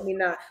 let me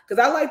not,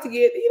 because I like to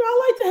get,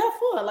 I like to have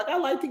fun. Like I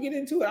like to get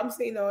into it. I'm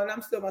saying, and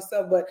I'm still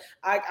myself, but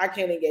I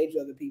can't engage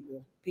with other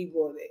people.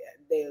 People,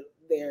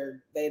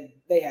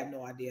 they have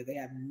no idea. They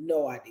have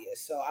no idea.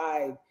 So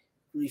I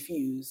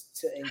refuse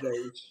to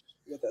engage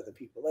with other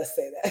people. Let's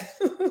say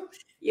that.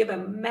 You have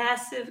a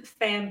massive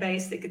fan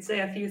base that could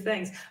say a few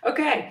things.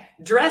 Okay,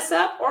 dress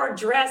up or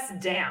dress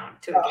down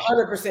to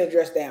 100%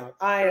 dress down.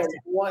 I am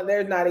one.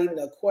 There's not even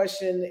a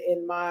question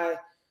in my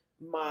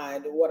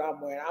mind what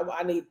I'm wearing.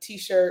 I need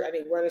t-shirt. I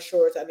need running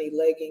shorts. I need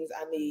leggings.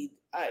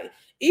 I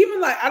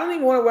don't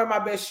even want to wear my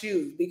best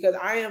shoes because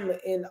I am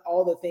in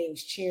all the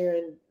things,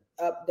 cheering,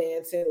 up,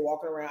 dancing,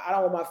 walking around. I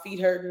don't want my feet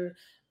hurting.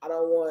 I'm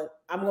going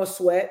to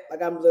sweat.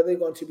 Like I'm literally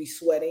going to be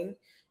sweating,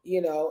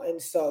 and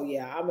so,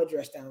 yeah, I'm a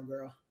dress down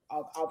girl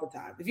all the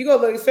time. If you go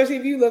look, especially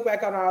if you look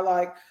back on our,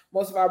 like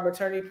most of our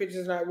maternity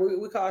pictures,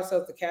 we call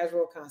ourselves the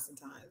casual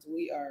Constantines.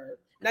 We are,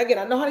 now again,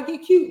 I know how to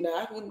get cute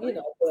now, but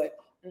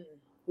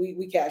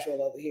we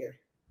casual over here.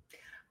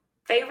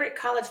 Favorite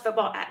college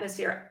football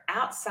atmosphere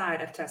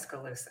outside of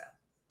Tuscaloosa?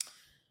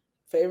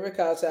 Favorite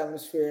college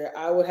atmosphere,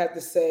 I would have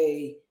to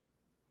say,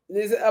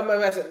 this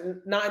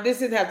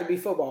didn't have to be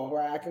football,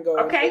 right? I can go.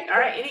 Okay, all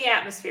right. Any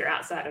atmosphere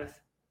outside of?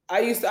 I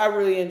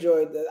really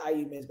enjoyed the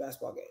IU men's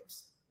basketball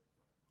games.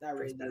 I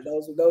really did.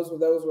 Those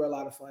were a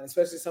lot of fun,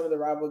 especially some of the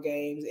rival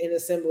games in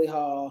Assembly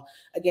Hall.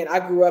 Again, I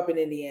grew up in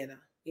Indiana.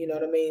 You know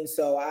what I mean?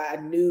 So I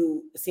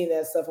knew seeing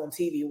that stuff on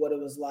TV, what it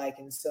was like.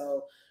 And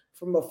so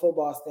from a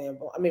football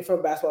standpoint. I mean, from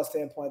a basketball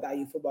standpoint, the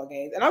IU football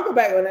games. And I'll go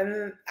back, and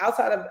then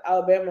outside of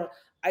Alabama,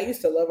 I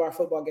used to love our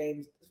football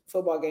game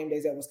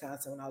days at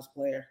Wisconsin when I was a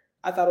player.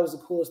 I thought it was the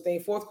coolest thing.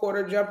 Fourth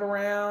quarter jump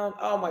around.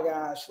 Oh my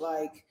gosh.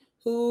 Like,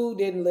 who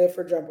didn't live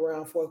for jump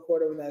around fourth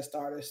quarter when that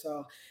started?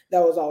 So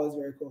that was always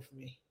very cool for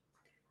me.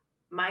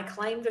 My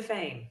claim to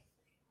fame.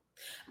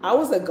 I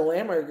was a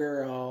glamour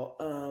girl,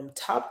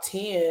 top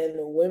 10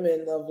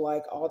 women of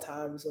like all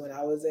times when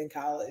I was in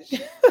college.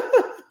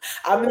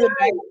 I'm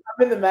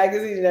in the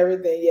magazine and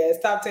everything. Yeah, it's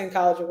top 10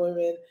 college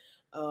women.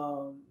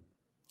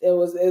 It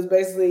was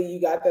basically,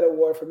 you got that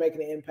award for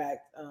making an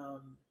impact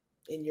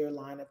in your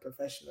line of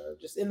profession or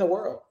just in the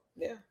world.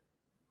 Yeah.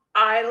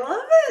 I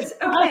love it.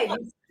 Okay.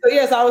 So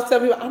yes, I always tell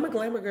people I'm a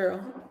glamour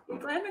girl.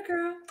 Glamour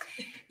girl.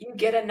 You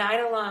get a night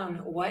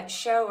alone. What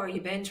show are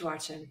you binge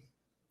watching?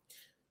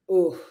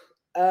 Ooh,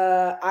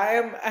 I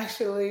am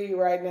actually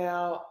right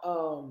now.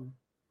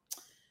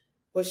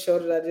 What show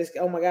did I just?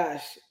 Oh my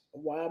gosh,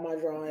 why am I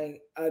drawing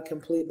a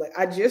complete blank?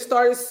 I just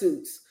started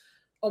Suits.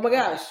 Oh my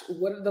gosh,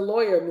 what the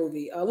lawyer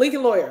movie?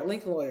 Lincoln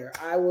Lawyer.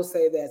 I will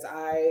say that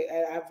I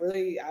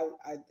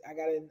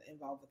got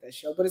involved with that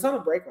show, but it's on a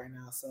break right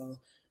now, so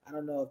I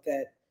don't know if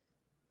that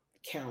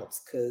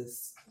counts.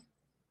 Because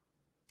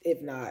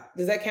if not,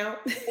 does that count?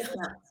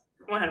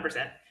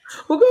 100%.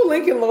 We'll go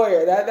Lincoln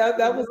Lawyer. That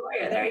was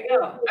Lawyer. There you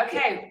go.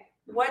 Okay,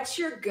 what's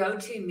your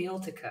go-to meal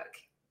to cook?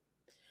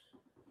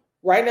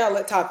 Right now,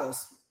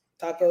 tacos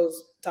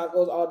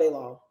all day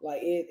long.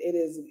 Like it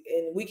is,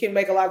 and we can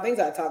make a lot of things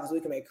out of tacos.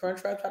 We can make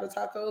crunch wrap out of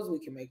tacos. We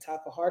can make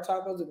hard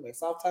tacos. We can make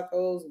soft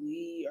tacos.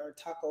 We are a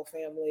taco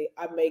family.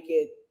 I make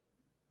it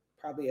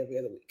probably every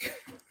other week.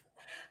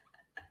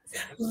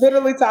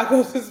 Literally,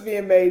 tacos is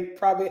being made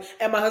probably,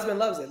 and my husband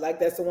loves it. Like,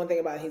 that's the one thing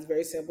about it. He's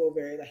very simple,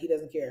 very, like, he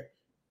doesn't care.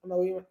 I'm like,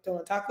 we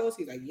doing tacos?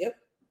 He's like, yep.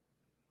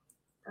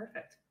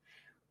 Perfect.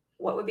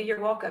 What would be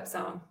your walk-up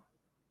song?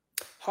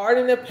 Hard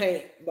in the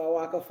Paint by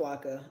Waka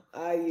Flocka.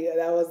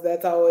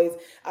 That's always,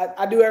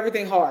 I do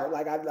everything hard.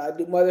 Like, I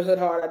do motherhood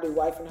hard, I do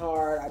wifing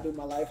hard, I do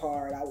my life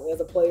hard. As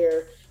a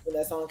player, when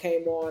that song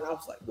came on, I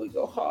was like, we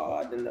go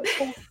hard in the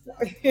paint.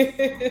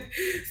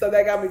 So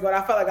that got me going.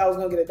 I felt like I was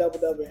gonna get a double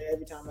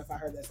every time if I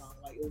heard that song.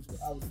 Like,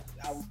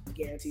 I was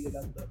guaranteed a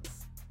double.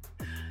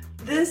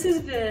 This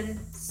has been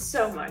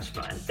so much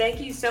fun. Thank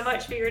you so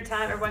much for your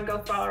time. Everyone go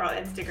follow her on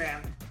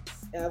Instagram.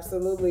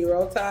 Absolutely.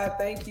 Roll Tide,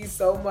 thank you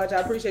so much. I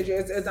appreciate you.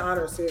 It's an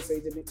honor,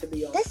 seriously, to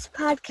be on. This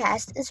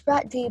podcast is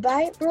brought to you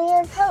by Ruler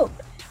of Hope.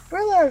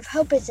 Ruler of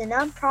Hope is a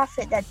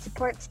nonprofit that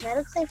supports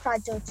medically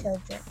fragile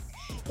children.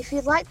 If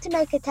you'd like to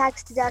make a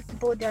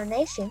tax-deductible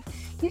donation,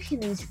 you can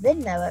use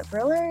Venmo at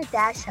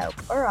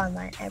Ruler-Hope or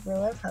online at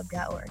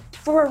rulerofhope.org.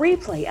 For a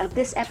replay of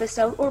this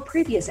episode or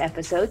previous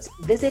episodes,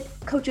 visit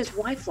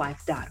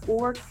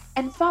coacheswifelife.org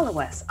and follow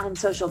us on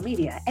social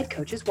media at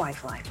Coaches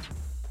Wife Life.